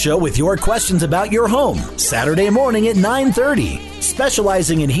Fix-It Show with your questions about your home, Saturday morning at 9:30.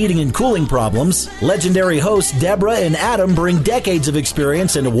 Specializing in heating and cooling problems, legendary hosts Deborah and Adam bring decades of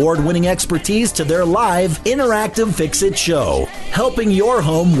experience and award-winning expertise to their live, interactive Fix-It Show, helping your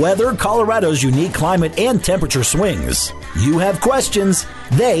home weather Colorado's unique climate and temperature swings. You have questions,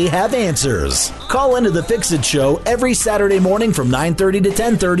 they have answers. Call into the Fix-It Show every Saturday morning from 9:30 to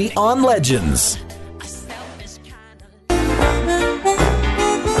 10:30 on Legends.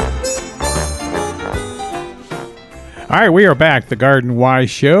 All right, we are back, the Garden Wise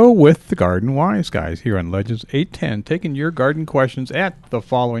Show with the Garden Wise guys here on Legends 810, taking your garden questions at the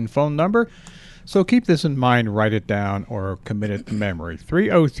following phone number. So keep this in mind, write it down, or commit it to memory.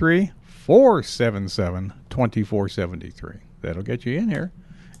 303-477-2473. That'll get you in here,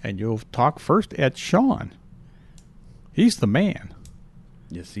 and you'll talk first at Sean. He's the man.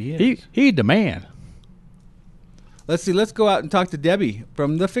 Yes, he is. He the man. Let's see. Let's go out and talk to Debbie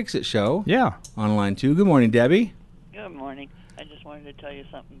from the Fix-It Show. Yeah. On line 2. Good morning, Debbie. Good morning. I just wanted to tell you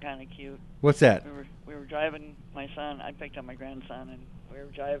something kind of cute. What's that? We were driving, my son, I picked up my grandson, and we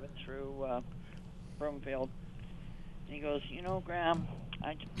were driving through Broomfield. And he goes, you know, Graham,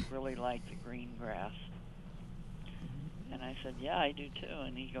 I just really like the green grass. And I said, yeah, I do too.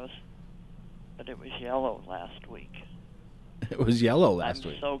 And he goes, but it was yellow last week. It was yellow last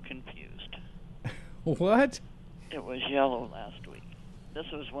week? I'm so confused. What? it was yellow last week. This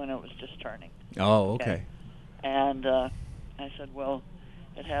was when it was just turning. Oh, okay. And I said, well,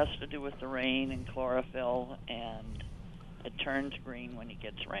 it has to do with the rain and chlorophyll, and it turns green when it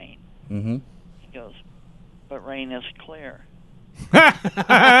gets rain. Mm-hmm. He goes, but rain is clear.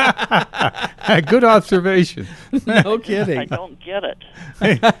 Good observation. No kidding. I don't get it.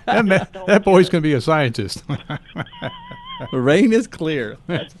 Hey, that boy's going to be a scientist. Rain is clear.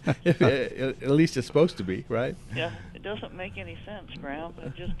 At least it's supposed to be, right? Yeah, it doesn't make any sense, Graham.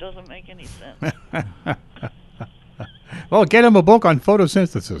 It just doesn't make any sense. Well, get him a book on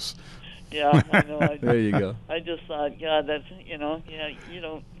photosynthesis. Yeah, I know. There you go. I just thought, God, that's,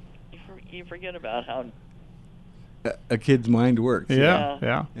 you forget about how a kid's mind works.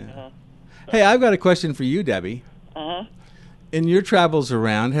 Yeah. Hey, I've got a question for you, Debbie. Uh-huh. In your travels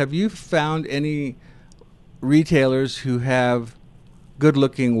around, have you found any retailers who have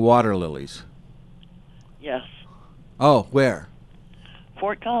good-looking water lilies? Yes. Oh, where?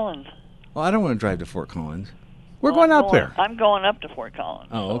 Fort Collins. Well, I don't want to drive to Fort Collins. We're going up there. I'm going up to Fort Collins.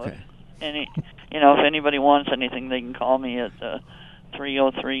 Oh, so okay. If anybody wants anything, they can call me at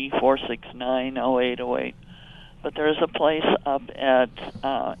 303-469-0808. But there's a place up in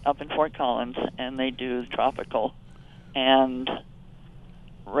Fort Collins, and they do tropical and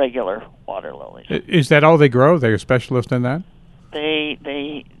regular water lilies. Is that all they grow? They're a specialist in that?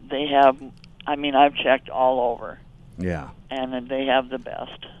 They have. I mean, I've checked all over. Yeah. And they have the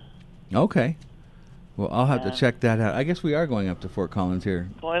best. Okay. Well, I'll have to check that out. I guess we are going up to Fort Collins here.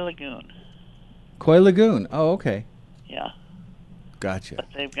 Koi Lagoon. Koi Lagoon. Oh, okay. Yeah. Gotcha. But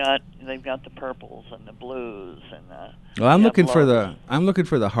they've got the purples and the blues and the. Well, I'm looking for the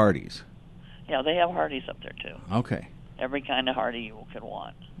Hardys. Yeah, they have Hardys up there too. Okay. Every kind of Hardy you could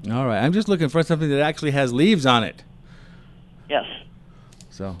want. All right. I'm just looking for something that actually has leaves on it. Yes.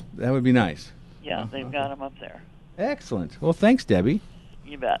 So that would be nice. Yeah, they've got them up there. Excellent. Well, thanks, Debbie.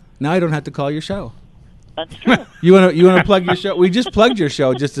 You bet. Now I don't have to call your show. That's true. You want to plug your show? We just plugged your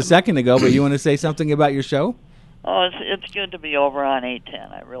show just a second ago, but you want to say something about your show? Oh, it's good to be over on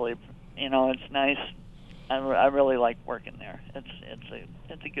 810. I really, it's nice. I really like working there.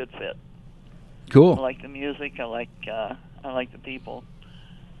 It's a good fit. Cool. I like the music. I like the people.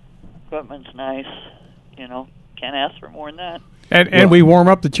 Equipment's nice. Can't ask for more than that. And we warm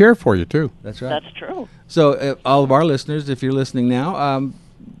up the chair for you too. That's right. That's true. So all of our listeners, if you're listening now,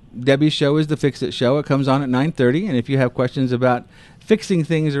 Debbie's show is the Fix It Show. It comes on at 9:30, and if you have questions about fixing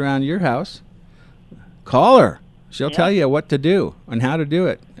things around your house, call her. She'll tell you what to do and how to do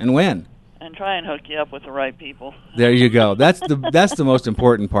it and when. And try and hook you up with the right people. There you go. That's the most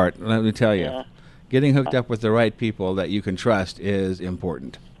important part. Let me tell you, Yeah. getting hooked up with the right people that you can trust is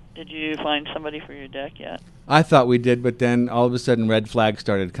important. Did you find somebody for your deck yet? I thought we did, but then all of a sudden red flags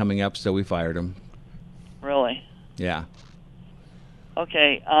started coming up, so we fired him. Really? Yeah.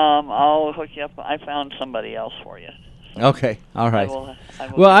 Okay, I'll hook you up. I found somebody else for you. So Okay. All right. I will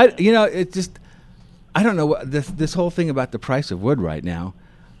Well, it just, I don't know what this whole thing about the price of wood right now.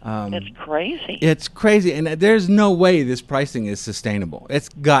 It's crazy. It's crazy, and there's no way this pricing is sustainable. It's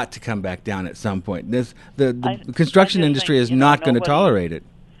got to come back down at some point. The construction industry is not going to tolerate it.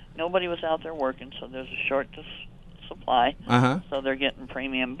 Nobody was out there working, so there's a short supply. Uh-huh. So they're getting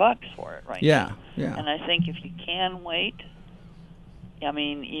premium bucks for it right Yeah, now. yeah. And I think if you can wait, I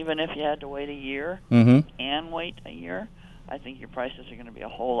mean, even if you had to wait a year, and wait a year, I think your prices are going to be a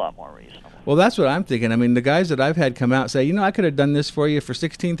whole lot more reasonable. Well, that's what I'm thinking. I mean, the guys that I've had come out say, I could have done this for you for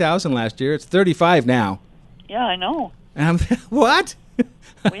 $16,000 last year. It's $35,000 now. Yeah, I know. And I'm what?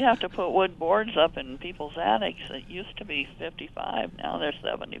 We have to put wood boards up in people's attics. It used to be $55. Now they're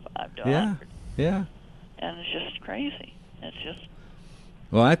 $75 to $100. Yeah. And it's just crazy. It's just.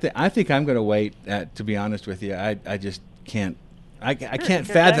 Well, I think I'm going to wait. To be honest with you, I just can't. I can't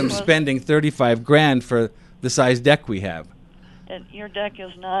fathom spending $35,000 for the size deck we have. Your deck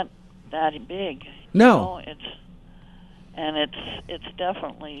is not that big. No. It's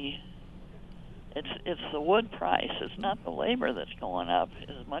definitely. It's the wood price. It's not the labor that's going up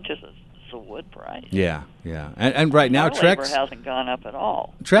as much as it's the wood price. Yeah. And right now, Our labor Trex hasn't gone up at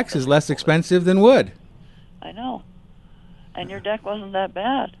all. Trex is less expensive than wood. I know. And your deck wasn't that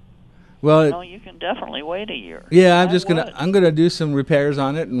bad. Well, you can definitely wait a year. Yeah, I'm gonna do some repairs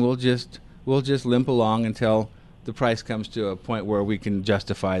on it, and we'll just limp along until the price comes to a point where we can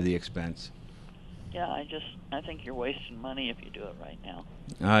justify the expense. Yeah, I think you're wasting money if you do it right now.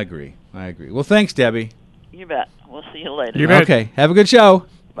 I agree. Well, thanks, Debbie. You bet. We'll see you later. You bet. Okay, have a good show.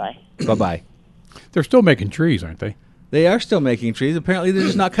 Bye. Bye-bye. They're still making trees, aren't they? They are still making trees. Apparently, they're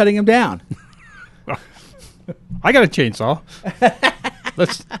just not cutting them down. I got a chainsaw.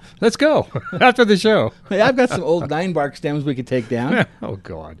 Let's go after the show. Hey, I've got some old 9-bark stems we could take down. Oh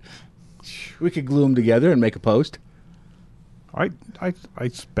God, we could glue them together and make a post. I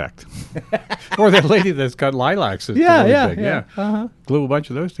expect. Or that lady that's got lilacs. That's Yeah, really yeah, big. yeah. Uh-huh. Glue a bunch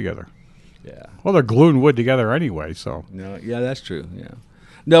of those together. Yeah. Well, they're gluing wood together anyway, so. No, yeah, that's true. Yeah.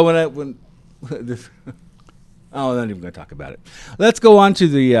 No, when this, I'm not even going to talk about it. Let's go on to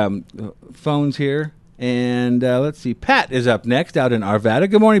the phones here, and let's see. Pat is up next out in Arvada.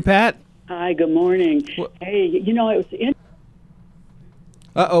 Good morning, Pat. Hi. Good morning. Hey, it was.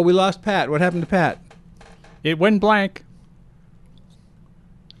 Uh-oh, we lost Pat. What happened to Pat? It went blank.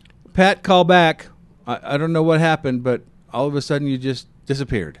 Pat, call back. I don't know what happened, but all of a sudden you just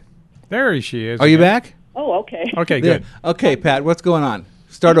disappeared. There she is. Are you back? Oh, okay. Okay, good. Yeah. Okay, Pat, what's going on?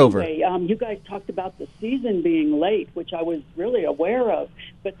 Start over. You guys talked about the season being late, which I was really aware of.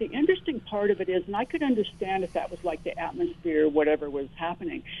 But the interesting part of it is, and I could understand if that was like the atmosphere, whatever was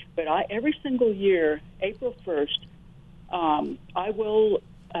happening. But every single year, April 1st, I will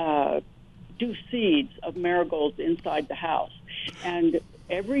do seeds of marigolds inside the house. And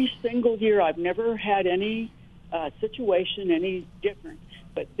every single year, I've never had any situation any different.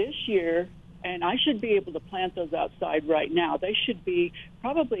 But this year, and I should be able to plant those outside right now, they should be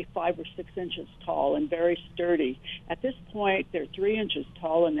probably 5 or 6 inches tall and very sturdy. At this point, they're 3 inches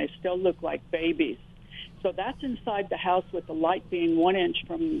tall, and they still look like babies. So that's inside the house with the light being 1 inch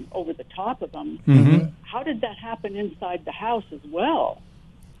from over the top of them. Mm-hmm. How did that happen inside the house as well?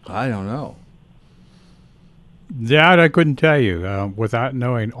 I don't know. That I couldn't tell you without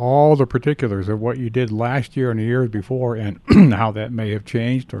knowing all the particulars of what you did last year and the years before, and how that may have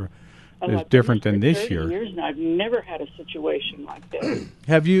changed or is different than this year. Years now, I've never had a situation like this.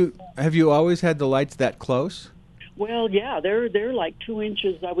 Have you always had the lights that close? Well, yeah, they're like 2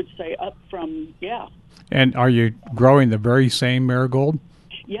 inches, I would say, up from And are you growing the very same marigold?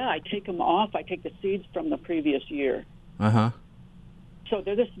 Yeah, I take them off. I take the seeds from the previous year. Uh-huh. So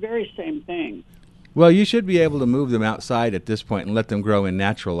they're this very same thing. Well, you should be able to move them outside at this point and let them grow in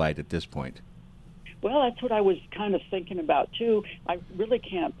natural light at this point. Well, that's what I was kind of thinking about, too. I really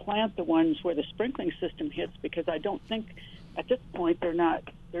can't plant the ones where the sprinkling system hits because I don't think at this point they're not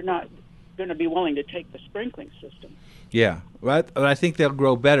going to be willing to take the sprinkling system. Yeah, but I think they'll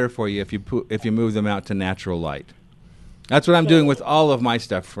grow better for you if you move them out to natural light. That's what I'm doing with all of my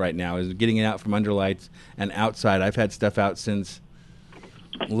stuff right now, is getting it out from under lights and outside. I've had stuff out since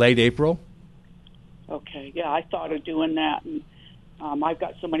late April. Okay, yeah, I thought of doing that, and I've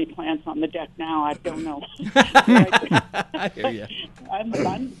got so many plants on the deck now, I don't know. I hear you. I'm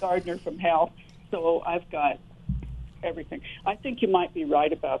a gardener from hell, so I've got everything. I think you might be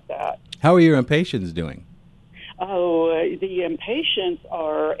right about that. How are your impatiens doing? Oh, the impatiens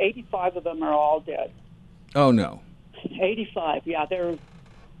are 85 of them are all dead. Oh no. 85, yeah,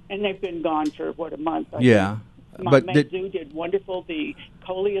 they've been gone for a month. I Yeah, think. My but Manzou did wonderful. The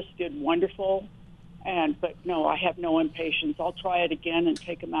Coleus did wonderful. But no, I have no impatience. I'll try it again and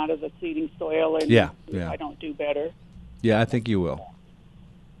take them out of the seeding soil, and if I don't do better. Yeah, I think you will.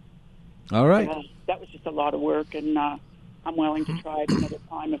 All right. That was just a lot of work, and I'm willing to try it another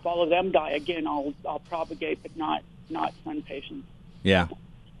time. If all of them die again, I'll propagate, but not sun patients. Yeah.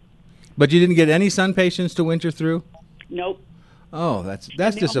 But you didn't get any sun patients to winter through? Nope. Oh, that's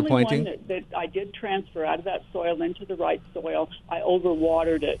And disappointing. The only one that I did transfer out of that soil into the right soil, I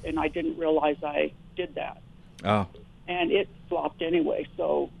overwatered it, and I didn't realize I did that. Oh. And it flopped anyway.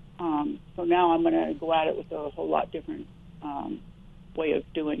 So now I'm going to go at it with a whole lot different way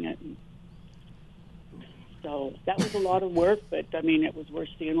of doing it. So that was a lot of work, but I mean, it was worth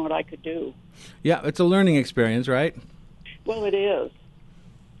seeing what I could do. Yeah, it's a learning experience, right? Well, it is.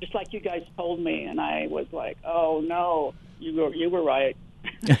 Just like you guys told me, and I was like, "Oh no, you were right."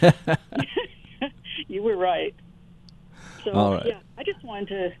 You were right. So All right. yeah, I just wanted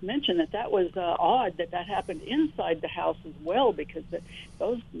to mention that was odd that happened inside the house as well, because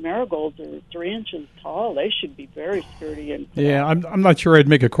those marigolds are 3 inches tall. They should be very sturdy. And Yeah, I'm not sure I'd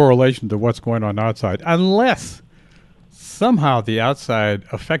make a correlation to what's going on outside, unless somehow the outside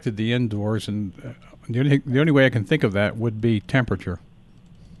affected the indoors, and the only way I can think of that would be temperature.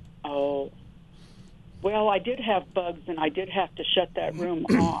 Oh, well, I did have bugs, and I did have to shut that room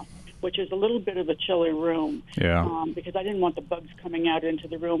off, which is a little bit of a chilly room. Yeah. Because I didn't want the bugs coming out into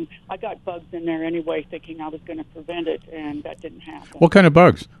the room. I got bugs in there anyway, thinking I was going to prevent it, and that didn't happen. What kind of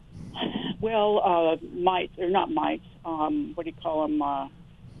bugs? Well, mites, or not mites. What do you call them?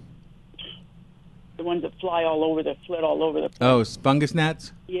 The ones that fly all over the place. Oh, fungus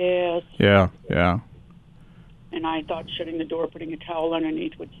gnats? Yes. Yeah. And I thought shutting the door, putting a towel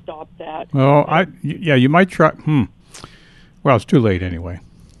underneath would stop that. Well, you might try. Well, it's too late anyway.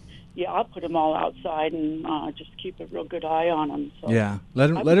 Yeah, I'll put them all outside and just keep a real good eye on them. So. Yeah,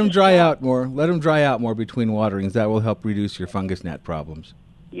 let them dry out more. Let them dry out more between waterings. That will help reduce your fungus gnat problems.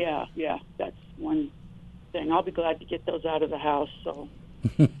 Yeah, that's one thing. I'll be glad to get those out of the house. So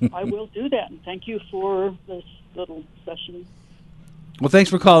I will do that. And thank you for this little session. Well, thanks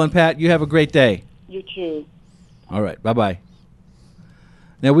for calling, Pat. You have a great day. You too. All right, bye-bye.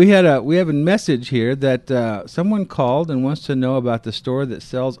 Now we have a message here that someone called and wants to know about the store that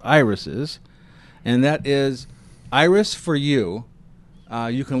sells irises, and that is Iris for You.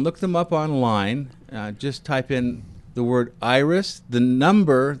 You can look them up online. Just type in the word iris, the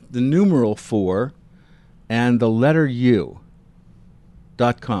numeral 4, and the letter U.com.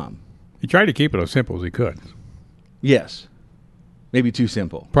 He tried to keep it as simple as he could. Yes, maybe too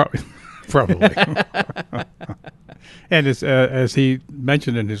simple. Probably. And as he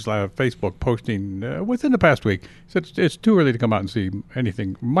mentioned in his Facebook posting within the past week, he said it's too early to come out and see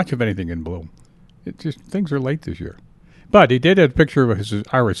much of anything in bloom. It's just things are late this year. But he did have a picture of his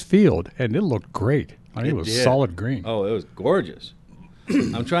iris field, and it looked great. I mean, it was solid green. Oh, it was gorgeous.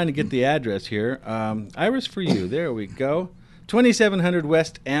 I'm trying to get the address here. Iris for You. There we go. 2700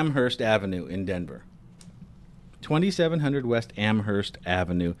 West Amherst Avenue in Denver. 2700 West Amherst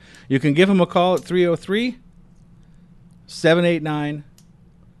Avenue. You can give them a call at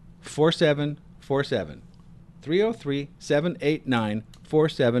 303-789-4747.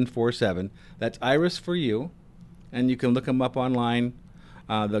 303-789-4747. That's Iris for You. And you can look them up online.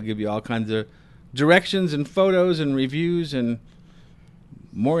 They'll give you all kinds of directions and photos and reviews and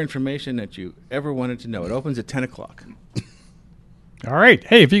more information that you ever wanted to know. It opens at 10 o'clock. All right.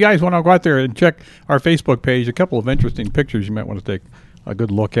 Hey, if you guys want to go out there and check our Facebook page, a couple of interesting pictures you might want to take a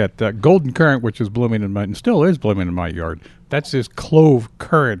good look at. Golden currant, which is blooming in and still is blooming in my yard. That's this clove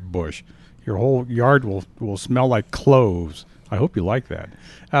currant bush. Your whole yard will smell like cloves. I hope you like that.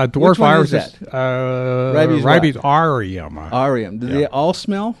 Dwarf iris is Rabies Arium. Arium. Do they all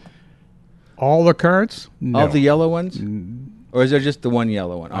smell? All the currants? No. All the yellow ones? Or is there just the one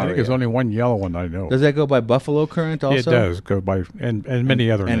yellow one? I think there's only one yellow one I know. Does that go by buffalo currant also? It does go by, and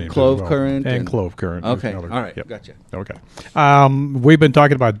many other names. And clove currant? And clove currant. Okay, all right, gotcha. Okay. We've been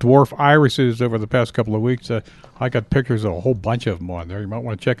talking about dwarf irises over the past couple of weeks. I got pictures of a whole bunch of them on there. You might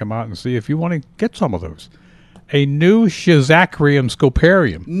want to check them out and see if you want to get some of those. A new Schizachyrium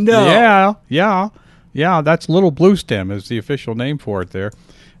scoparium. No. Yeah, that's Little Blue Stem is the official name for it there.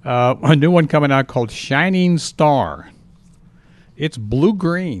 A new one coming out called Shining Star. It's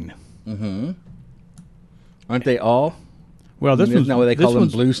blue-green. Mm-hmm. Aren't they all? Well, this Isn't that what they call them,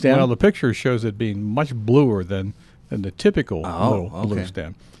 blue stem? Well, the picture shows it being much bluer than the typical blue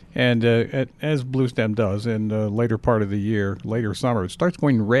stem. And as blue stem does in the later part of the year, later summer, it starts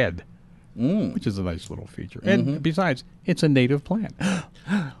going red, which is a nice little feature. And besides, it's a native plant.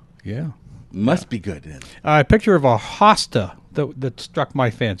 Yeah. Must be good then. A picture of a hosta that struck my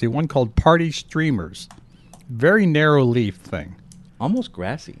fancy, one called Party Streamers. Very narrow leaf thing. Almost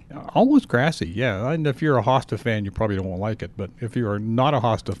grassy. Almost grassy, yeah. And if you're a hosta fan, you probably won't like it. But if you're not a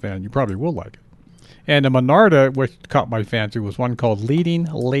hosta fan, you probably will like it. And the Monarda, which caught my fancy, was one called Leading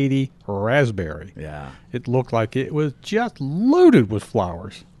Lady Raspberry. Yeah. It looked like it was just loaded with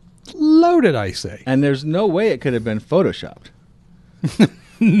flowers. Loaded, I say. And there's no way it could have been photoshopped.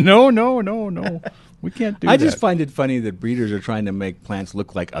 No. We can't do that. I just find it funny that breeders are trying to make plants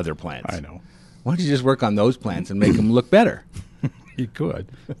look like other plants. I know. Why don't you just work on those plants and make them look better? You could.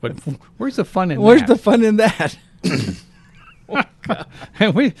 But where's the fun in that? Where's the fun in that?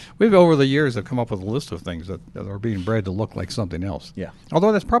 And we've over the years have come up with a list of things that are being bred to look like something else. Yeah.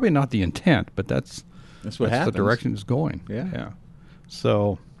 Although that's probably not the intent, but that's what happens. The direction it's going. Yeah.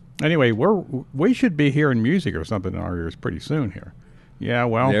 So anyway, we should be hearing music or something in our ears pretty soon here. Yeah,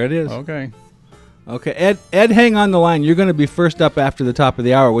 well. There it is. Okay. Okay, Ed, hang on the line. You're going to be first up after the top of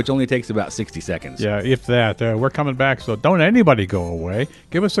the hour, which only takes about 60 seconds. Yeah, if that. We're coming back, so don't anybody go away.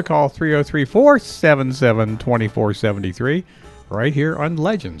 Give us a call, 303-477-2473, right here on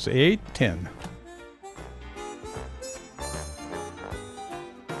Legends, 810.